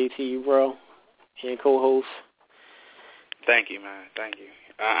birthday to you, bro, and co-host. Thank you, man. Thank you.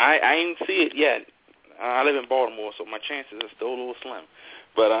 I ain't see it yet. I live in Baltimore, so my chances are still a little slim.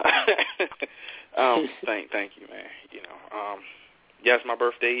 But thank you, man. Yes, my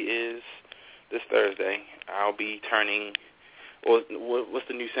birthday is this Thursday. I'll be turning, or what's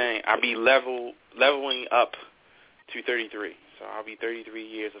the new saying? I'll be leveling up to 33. So I'll be 33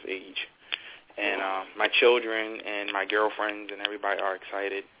 years of age. And my children and my girlfriends and everybody are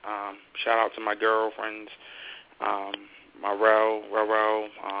excited. Shout out to my girlfriends, my Rel,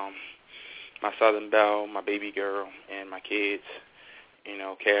 my Southern Belle, my baby girl, and my kids,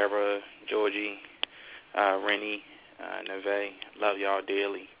 Kara, Georgie, Rennie, Neve. Love y'all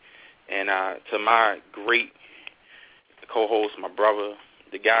dearly. And to my great co-host, my brother,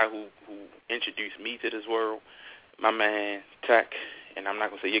 the guy who introduced me to this world, my man, Tech, and I'm not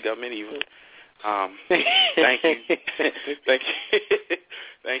going to say your government either. Thank you.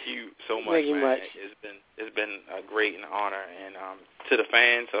 Thank you so much, Thank you man. much. It's been a great and honor. And to the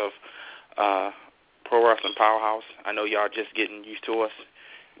fans of Pro Wrestling Powerhouse, I know y'all just getting used to us.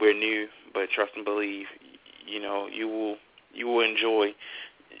 We're new, but trust and believe, you will enjoy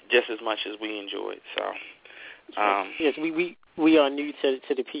just as much as we enjoy it. So yes, we are new to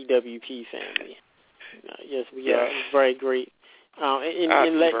the PWP family. Yes, we are. It's very great.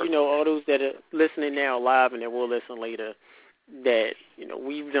 And let you know, all those that are listening now live and that will listen later, that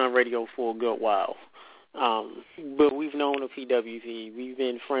we've done radio for a good while. But we've known of PWP. We've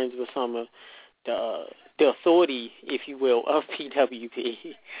been friends with some of the authority, if you will, of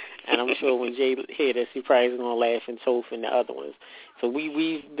PWP. And I'm sure when Jay hears this, he probably is going to laugh and Toph and the other ones. So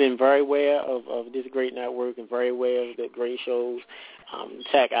we've been very aware of this great network and very aware of the great shows.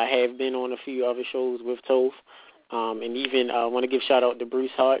 Tech, I have been on a few other shows with Toph. And even I want to give shout out to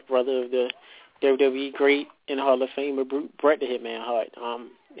Bruce Hart, brother of the WWE great and Hall of Famer Bret the Hitman Hart.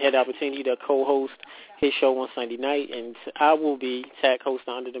 Had the opportunity to co-host his show on Sunday night, and I will be Tech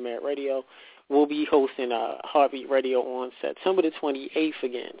hosting Under the Mat Radio. We'll be hosting Heartbeat Radio on September the 28th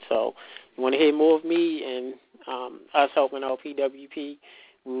again. So you want to hear more of me and us helping out PWP,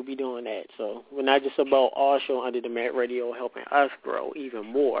 we'll be doing that. So we're not just about our show Under the Mat Radio helping us grow even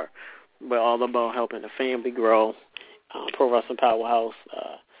more, but all about helping the family grow. Pro Wrestling Powerhouse,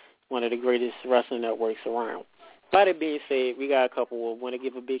 one of the greatest wrestling networks around. By that being said, we got a couple. I want to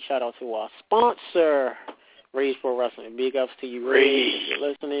give a big shout out to our sponsor, Rage Pro Wrestling. Big ups to you, Red, if you're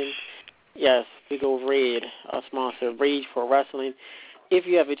listening. Yes, big old Red, our sponsor, Rage Pro Wrestling. If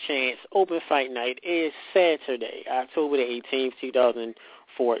you have a chance, Open Fight Night is Saturday, October the 18th,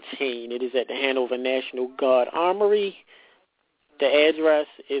 2014. It is at the Hanover National Guard Armory. The address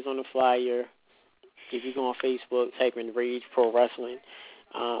is on the flyer. If you go on Facebook, type in Rage Pro Wrestling.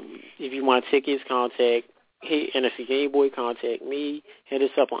 If you want tickets, contact Hey, NFC Game Boy, contact me. Hit us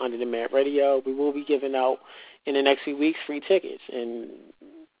up on Under the Mat Radio. We will be giving out in the next few weeks free tickets. And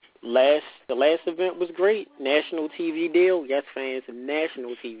the last event was great. National TV deal. Yes, fans, a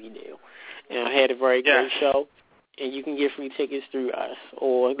national TV deal. And I had a very great show. And you can get free tickets through us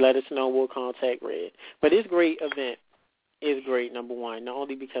or let us know. We'll contact Red. But this great event is great, number one, not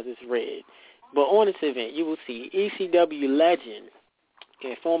only because it's Red. But on this event, you will see ECW legend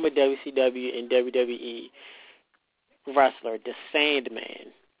and former WCW and WWE wrestler, The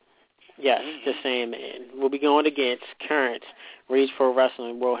Sandman. Yes, The Sandman will be going against current Rage Pro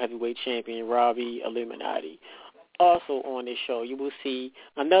Wrestling World Heavyweight Champion Robbie Illuminati. Also on this show, you will see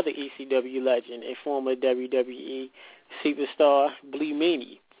another ECW legend, a former WWE superstar, Blue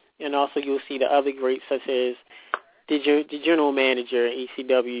Meanie. And also you'll see the other greats such as the general manager at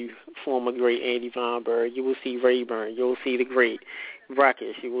ECW, former great Andy Von Berg. You will see Rayburn. You'll see the great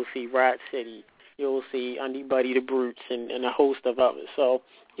Ruckus. You will see Rod City. You'll see Andy Buddy the Brutes and a host of others. So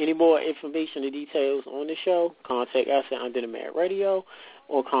any more information or details on the show, contact us at Under the Mat Radio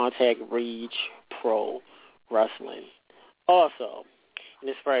or contact Rage Pro Wrestling. Also, and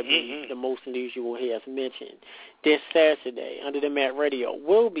this is probably the most news you will hear us mention, this Saturday, Under the Mat Radio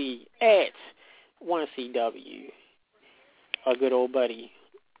will be at 1CW. Our good old buddy,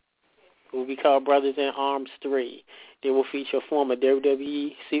 who will be called Brothers in Arms 3. They will feature former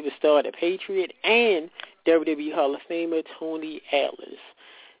WWE superstar The Patriot and WWE Hall of Famer Tony Atlas.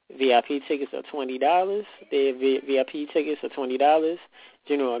 VIP tickets are $20. Their VIP tickets are $20.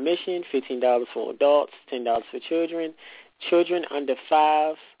 General admission, $15 for adults, $10 for children. Children under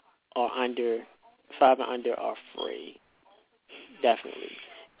 5 and under are free. Definitely.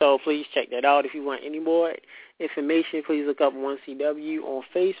 So please check that out. If you want any more information, please look up 1CW on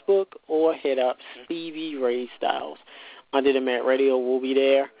Facebook or hit up Stevie Ray Styles. Under the Mat Radio will be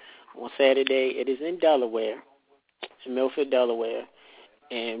there on Saturday. It is in Delaware, in Milford, Delaware.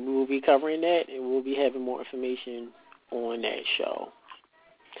 And we will be covering that, and we'll be having more information on that show.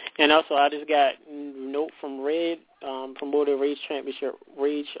 And also, I just got a note from Red, promoter Rage Championship,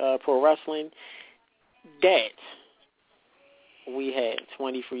 Rage Pro Wrestling, that we had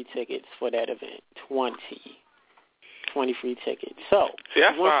 20 free tickets for that event. 20 free tickets. So, see,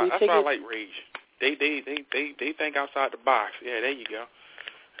 that's why I like Rage. They think outside the box. Yeah, there you go.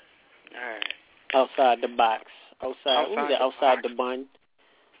 All right. Outside the box. Outside the bun.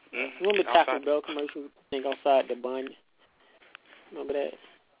 Mm-hmm. Remember the Taco Bell commercial? Think outside the bun. Remember that?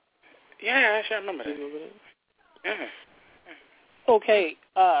 Yeah, I sure remember that. You remember that? Yeah. Okay.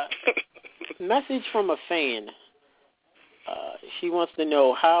 Message from a fan. She wants to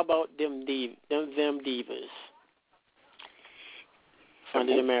know, how about them divas?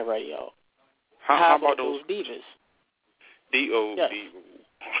 Under the Mat Radio. How about those divas? D-O-D.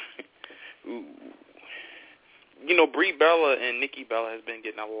 Ooh. You know, Brie Bella and Nikki Bella has been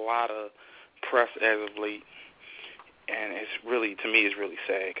getting a lot of press as of late, and it's really, to me, it's really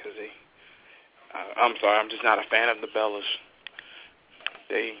sad because I'm sorry, I'm just not a fan of the Bellas.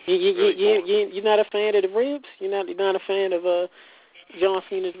 You're not a fan of the ribs? You're not a fan of John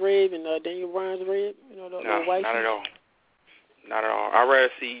Cena's rib and Daniel Bryan's rib? You know, the white not at all. Not at all. I'd rather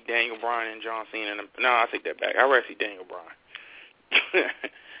see Daniel Bryan and John Cena. No, I take that back. I'd rather see Daniel Bryan.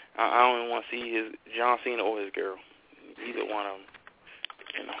 I don't even want to see his John Cena or his girl. Either one of them.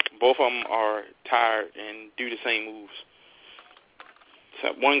 You know, both of them are tired and do the same moves.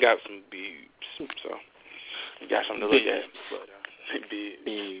 So one got some boobs, so you got something to look at. But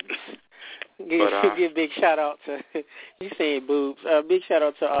boobs. Give a big shout out to you saying boobs. Big shout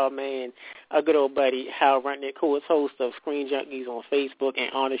out to our man, our good old buddy Hal Rutnick, who is host of Screen Junkies on Facebook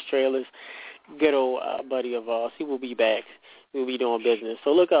and Honest Trailers. Good old buddy of ours. He will be back. We'll be doing business.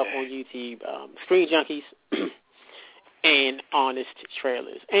 So look up on YouTube, Screen Junkies and Honest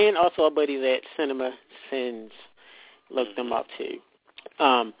Trailers. And also our buddies at Cinema Sins. Look them up, too.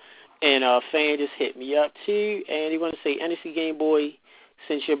 And a fan just hit me up, too. And he want to say, NFC Game Boy,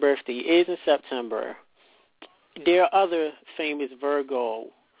 since your birthday is in September, there are other famous Virgo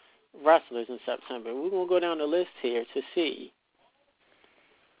wrestlers in September. We're going to go down the list here to see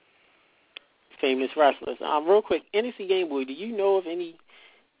famous wrestlers. Real quick, NFC Game Boy, do you know of any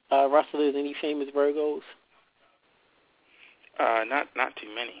wrestlers, any famous Virgos? Not too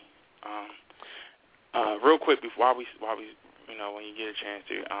many. Real quick, while we you know, when you get a chance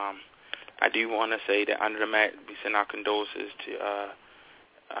to, I do want to say that Under the Mat, we send our condolences to a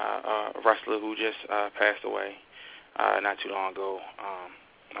wrestler who just passed away not too long ago.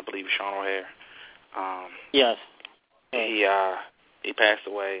 I believe Sean O'Hare. Yes. He passed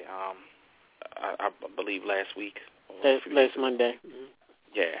away. I believe last week. Last Monday. Mm-hmm.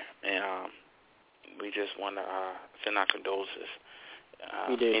 Yeah, and we just want to send our condolences.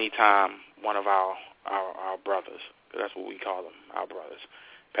 We did. Anytime one of our brothers, that's what we call them, our brothers,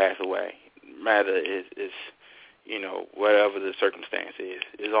 pass away, matter is whatever the circumstance is,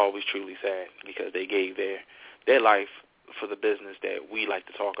 it's always truly sad because they gave their life for the business that we like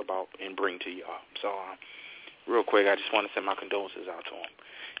to talk about and bring to y'all. So, real quick, I just want to send my condolences out to him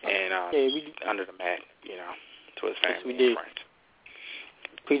and under the mat, to his family and friends.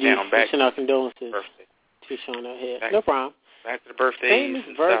 We send our condolences to Sean out here. No problem. Back to the birthdays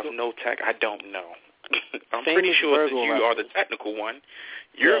and stuff, no tech, I don't know. I'm pretty sure since you are the technical one,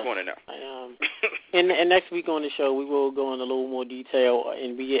 you're going to know. And next week on the show, we will go into a little more detail,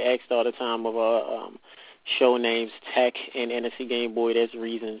 and we get asked all the time of our show names, Tech and NFC Game Boy. There's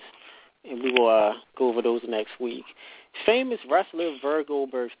reasons, and we will go over those next week. Famous wrestler Virgo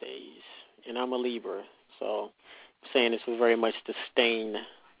birthdays, and I'm a Libra, so I'm saying this with very much disdain.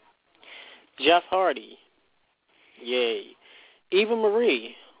 Jeff Hardy, yay. Eva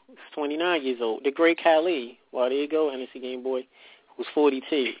Marie, who's 29 years old. The Great Khali, well, there you go, NFC Game Boy, who's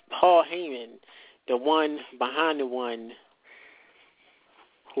 42. Paul Heyman, the one behind the one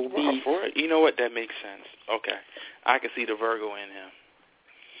who beat. You know what? That makes sense. Okay. I can see the Virgo in him.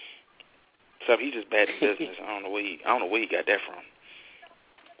 Except he's just bad in business. I don't know where he got that from.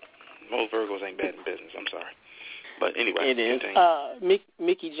 Most Virgos ain't bad in business. I'm sorry. But anyway. It is.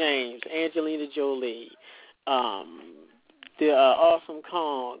 Mickey James, Angelina Jolie, the Awesome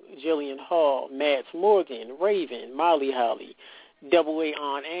Kong, Jillian Hall, Mads Morgan, Raven, Molly Holly, Double A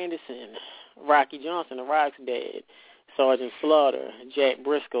Arn Anderson, Rocky Johnson, the Rock's dad, Sergeant Slaughter, Jack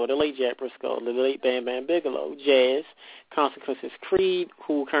Briscoe, the late Jack Briscoe, the late Bam Bam Bigelow, Jazz, Consequences Creed,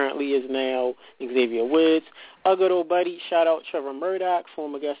 who currently is now Xavier Woods, our good old buddy, shout out Trevor Murdoch,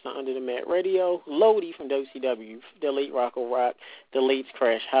 former guest on Under the Mat Radio, Lodi from WCW, the late Rocco Rock, the late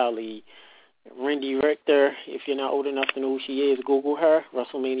Crash Holly, Randy Richter, if you're not old enough to know who she is, Google her,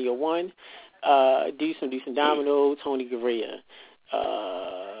 WrestleMania 1, Deuce and Domino, Tony Garea,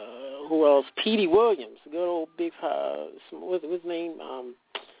 who else? Petey Williams, good old big, what's his name?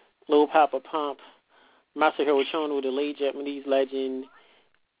 Lil Papa Pump, Masahiro Chono, the late Japanese legend,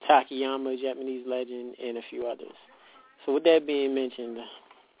 Takayama, Japanese legend, and a few others. So with that being mentioned,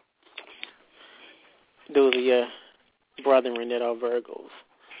 those are your brethren that are Virgos.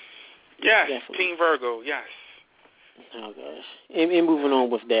 Yes, definitely. Team Virgo, yes. Oh, gosh. And moving on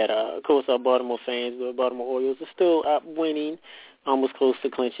with that, of course, our Baltimore fans, the Baltimore Orioles, are still winning, almost close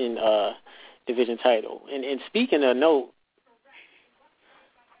to clinching division title. And speaking of note,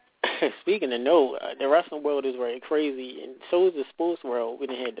 the wrestling world is very crazy, and so is the sports world. We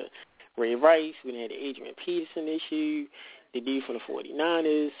done had the Ray Rice, we done had the Adrian Peterson issue, the dude from the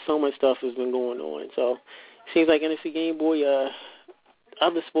 49ers. So much stuff has been going on. So it seems like NFC Game Boy,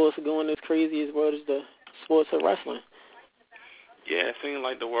 other sports are going as crazy as well as the sports of wrestling. Yeah, it seems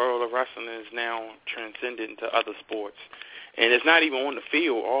like the world of wrestling is now transcended into other sports. And it's not even on the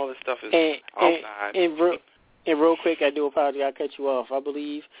field. All this stuff is outside. And real quick, I do apologize. I cut you off. I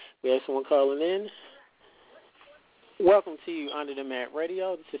believe we have someone calling in. Welcome to Under the Mat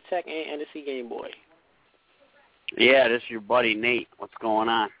Radio. This is Tech and NFC Game Boy. Yeah, this is your buddy Nate. What's going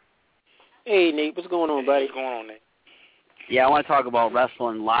on? Hey, Nate. What's going on, buddy? What's going on, Nate? Yeah, I want to talk about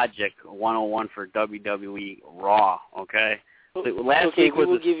Wrestling Logic 101 for WWE Raw, okay? Last week was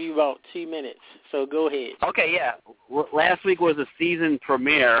we'll give you about 2 minutes, so go ahead. Okay, yeah. Last week was a season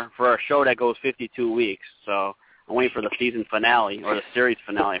premiere for a show that goes 52 weeks, so I'm waiting for the season finale or the series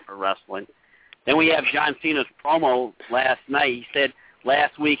finale for wrestling. Then we have John Cena's promo last night. He said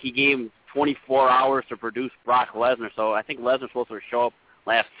last week he gave him 24 hours to produce Brock Lesnar, so I think Lesnar's supposed to show up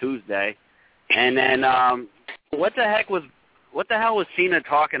last Tuesday. And then what the hell was Cena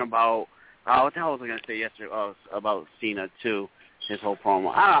talking about? What the hell was I going to say yesterday about Cena, too, his whole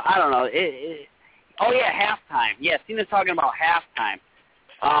promo? I don't know. Halftime. Yeah, Cena's talking about halftime.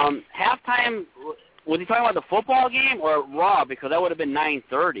 Halftime, was he talking about the football game or Raw? Because that would have been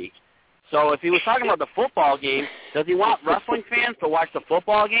 9:30. So if he was talking about the football game, does he want wrestling fans to watch the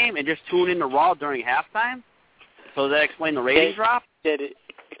football game and just tune in to Raw during halftime? So does that explain the rating drop?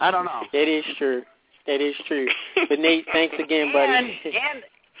 I don't know. That is true. But Nate, thanks again, buddy.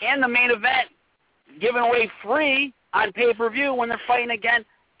 And the main event given away free on pay-per-view when they're fighting again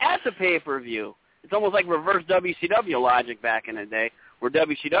at the pay-per-view. It's almost like reverse WCW logic back in the day, where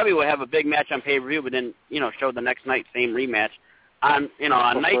WCW would have a big match on pay-per-view, but then show the next night same rematch on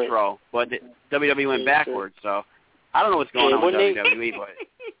Nitro. But WWE went backwards, so I don't know what's going on with WWE,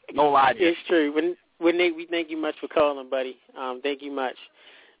 but no logic. It's true. When Nate, we thank you much for calling, buddy. Thank you much.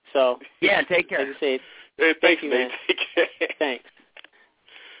 So yeah, take care. Like I said, hey, thank you, man. man. Thanks.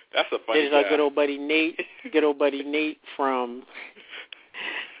 That's a funny guy. There's our good old buddy Nate from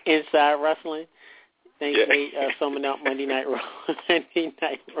Inside Wrestling. Thanks, Nate, summing up Monday Night Raw. Monday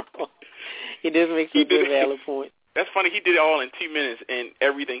Night Raw. He does make some good valid points. That's funny. He did it all in 2 minutes, and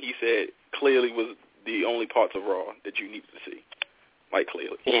everything he said clearly was the only parts of Raw that you needed to see. Like,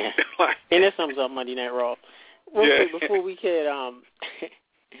 clearly. Yeah. And that sums up Monday Night Raw. Real quick, before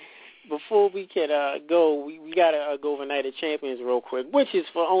we could go, we gotta go over Night of Champions real quick, which is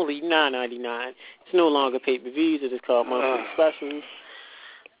for only $9.99. It's no longer pay-per-views. It is called monthly specials.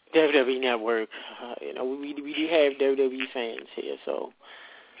 WWE Network. We do have WWE fans here, so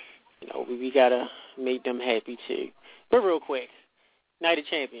we gotta make them happy too. But real quick, Night of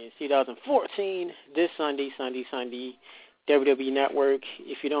Champions 2014, this Sunday, WWE Network.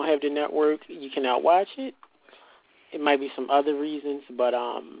 If you don't have the network, you cannot watch it. It might be some other reasons, but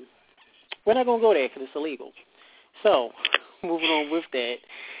we're not gonna go there because it's illegal. So, moving on with that.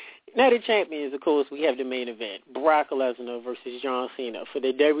 Night of Champions, of course, we have the main event, Brock Lesnar versus John Cena for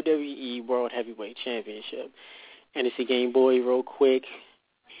the WWE World Heavyweight Championship. And it's a Game Boy, real quick.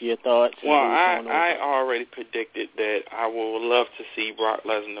 Your thoughts? Well, I already predicted that I would love to see Brock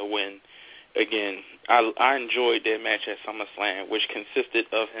Lesnar win again. I enjoyed that match at SummerSlam, which consisted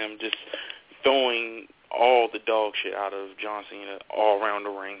of him just throwing all the dog shit out of John Cena all around the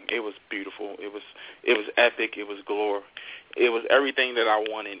ring. It was beautiful. It was epic. It was glory. It was everything that I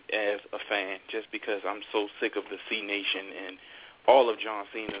wanted as a fan, just because I'm so sick of the C Nation and all of John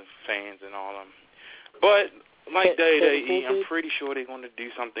Cena's fans and all of them. But like WWE, I'm pretty sure they're going to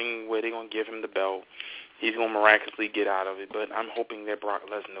do something where they're going to give him the belt. He's going to miraculously get out of it, but I'm hoping that Brock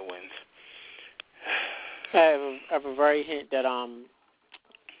Lesnar wins. I have a very hint that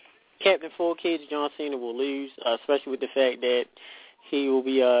Captain 4K's John Cena will lose, especially with the fact that he will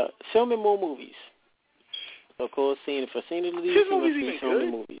be filming more movies. Of course, for Cena to leave, he must be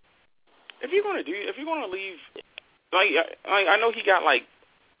filming movies. If you're going to leave, I know he got like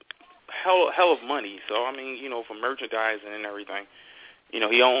hell of money. So I mean, for merchandising and everything,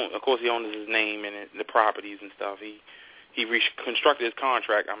 he owns his name and the properties and stuff. He reconstructed his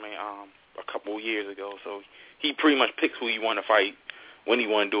contract. A couple of years ago, so he pretty much picks who you want to fight, when you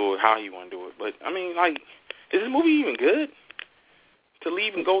want to do it, how you want to do it. But is this movie even good to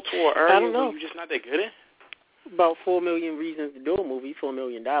leave and go to an area where you're just not that good at? About 4 million reasons to do a movie, $4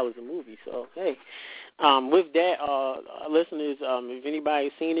 million a movie. So hey, with that, listeners, if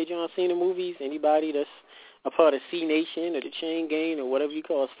anybody's seen the John Cena movies, anybody that's a part of C Nation or the Chain Gang or whatever you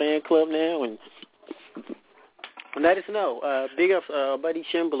call it, fan club now, and let us know. Big up Buddy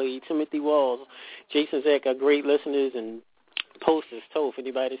Shimbley, Timothy Walls, Jason Zach are great listeners and posters too. If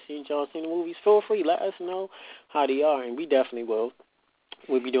anybody that's seen John Cena movies, feel free. Let us know how they are, and we definitely will.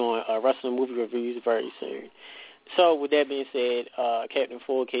 We'll be doing wrestling movie reviews very soon. So with that being said, Captain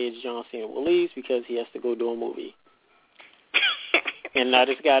 4K's John Cena will leave because he has to go do a movie. And I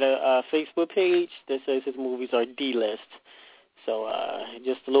just got a Facebook page that says his movies are D-list. So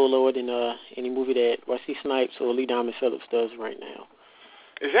just a little lower than any movie that Wesley Snipes or Lee Diamond Phillips does right now.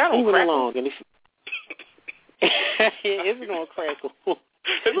 Is that on Crackle? It's on Crackle.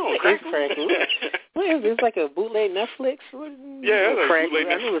 It's Crackle. What is this? Like a bootleg Netflix? Yeah, it's Crackle. Bootleg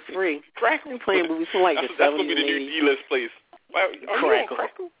Netflix. I know it's free. Crackle. They're playing movies from like the 70s. That's going to be the new D-list place.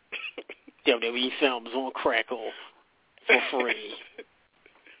 Crackle. WWE films on Crackle for free.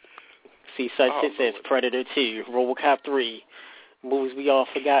 See, such hits as Predator 2, RoboCop 3, movies we all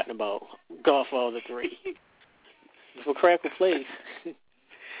forgotten about, Godfather 3. For Crackle Place.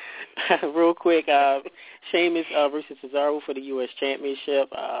 Real quick, Sheamus versus Cesaro for the U.S. Championship.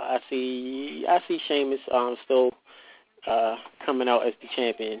 I see Sheamus still coming out as the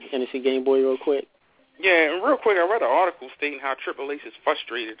champion. NXT Game Boy real quick? Yeah, and real quick, I read an article stating how Triple H is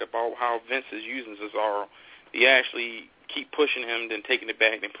frustrated about how Vince is using Cesaro. He actually keep pushing him, then taking it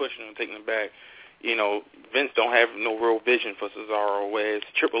back, then pushing him, taking it back. Vince don't have no real vision for Cesaro, whereas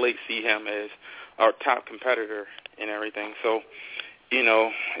Triple H see him as our top competitor and everything. So,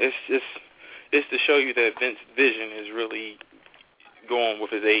 it's to show you that Vince's vision is really going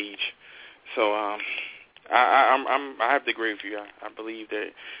with his age. So, I have to agree with you. I believe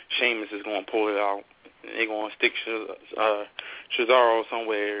that Sheamus is going to pull it out. They're going to stick Cesaro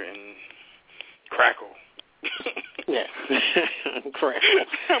somewhere and Crackle. Yeah, Crackle.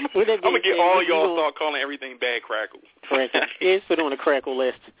 I'm going to get all y'all start calling everything bad Crackle. Crackle. It's put on the Crackle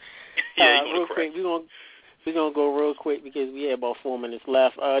list. Yeah, real quick, we're gonna go real quick because we have about 4 minutes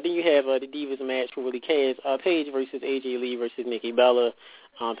left. Then you have the Divas match for Willie Cass. Paige versus AJ Lee versus Nikki Bella.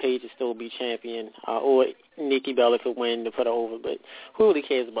 Paige will still be champion, or Nikki Bella could win to put her over. But who really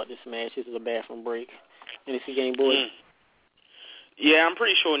cares about this match? This is a bathroom break. And it's a Game Boy. Yeah, I'm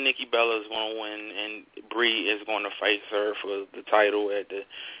pretty sure Nikki Bella is going to win, and Brie is going to fight her for the title at the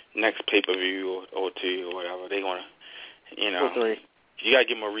next pay-per-view or two or whatever. They're going to, you know, you got to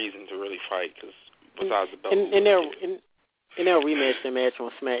give them a reason to really fight, because besides the belt. And they'll rematch the match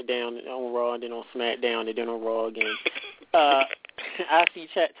on SmackDown, on Raw, and then on SmackDown, and then on Raw again. I see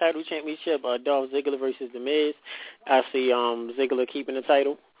title championship, Dolph Ziggler versus The Miz. I see Ziggler keeping the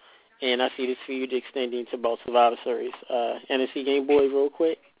title. And I see this feud extending to both Survivor Series. NXT Game Boy, real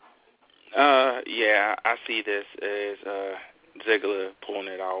quick. Yeah, I see this as Ziggler pulling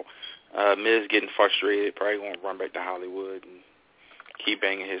it out. Miz getting frustrated, probably going to run back to Hollywood and keep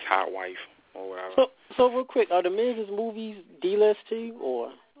banging his hot wife or whatever. So real quick, are the Miz's movies D-list too,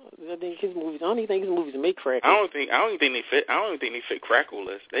 or I think his movies? I don't even think his movies make Crackle. I don't even think they fit. I don't even think they fit Crackle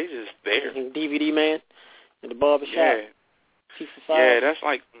list. They just there. DVD Man in the barbershop. Yeah. $5. Yeah, that's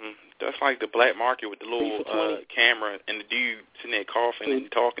like the black market with the little camera and the dude sitting there coughing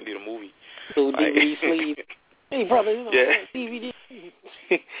and talking to the movie. Little DVD sleeve. Hey, brother, you know, DVD.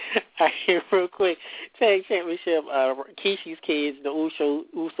 All right, real quick. Tag championship, Kishi's kids, the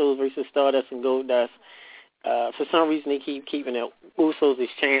Usos versus Stardust and Goldust. For some reason, they keep keeping the Usos as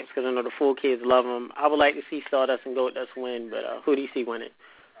champs because I know the full kids love them. I would like to see Stardust and Goldust win, but who do you see winning?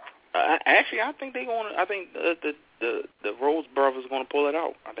 Actually, I think they're going to. I think the Rose brothers are going to pull it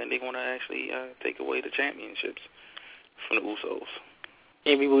out. I think they're going to actually take away the championships from the Usos.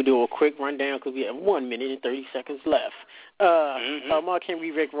 And we will do a quick rundown because we have 1 minute and 30 seconds left. Mark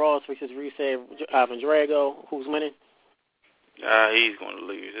Henry, Rick Ross versus Rusev, Ivan Drago. Who's winning? He's going to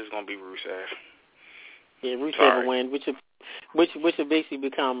lose. It's going to be Rusev. Yeah, Rusev will win, which will basically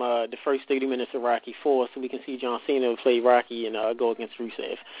become the first 30 minutes of Rocky 4, so we can see John Cena play Rocky and go against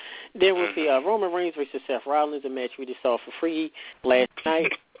Rusev. Then we'll see Roman Reigns versus Seth Rollins, a match we just saw for free last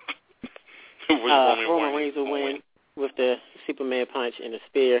night. Roman Reigns will win with the Superman punch and the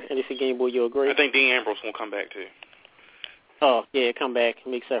spear. And it's a Game Boy, you agree? I think Dean Ambrose will come back too. Oh, yeah, come back,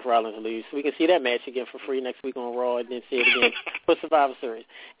 make Seth Rollins lose. So we can see that match again for free next week on Raw, and then see it again for Survivor Series.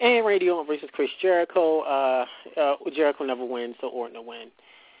 And Randy Orton versus Chris Jericho. Jericho never wins, so Orton will win.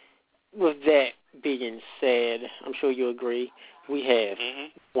 With that being said, I'm sure you agree, we have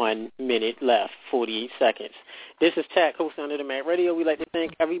 1 minute left, 48 seconds. This is Tack, host Under the Mat Radio. We'd like to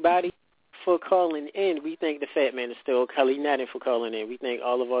thank everybody for calling in. We thank the Fat Man is still Kelly Nathan for calling in. We thank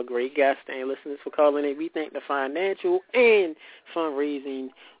all of our great guests and listeners for calling in. We thank the financial and fundraising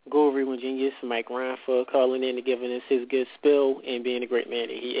guru and genius Mike Ryan for calling in and giving us his good spill and being the great man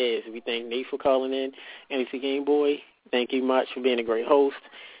that he is. We thank Nate for calling in. And it's a Game Boy. Thank you much for being a great host.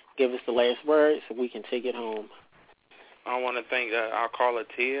 Give us the last word so we can take it home. I want to thank our caller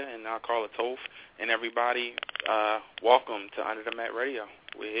Tia and our caller Toph and everybody. Welcome to Under the Mat Radio.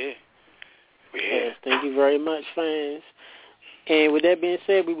 We're here. Yes, thank you very much, fans. And with that being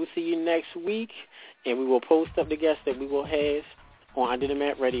said, we will see you next week, and we will post up the guests that we will have on Under the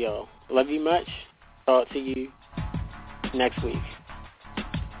Mat Radio. Love you much. Talk to you next week.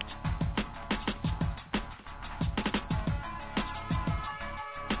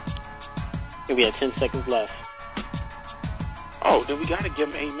 And we have 10 seconds left. Oh, then we got to give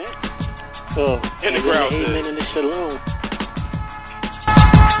him amen. Oh, in the crowd. Amen in the shalom.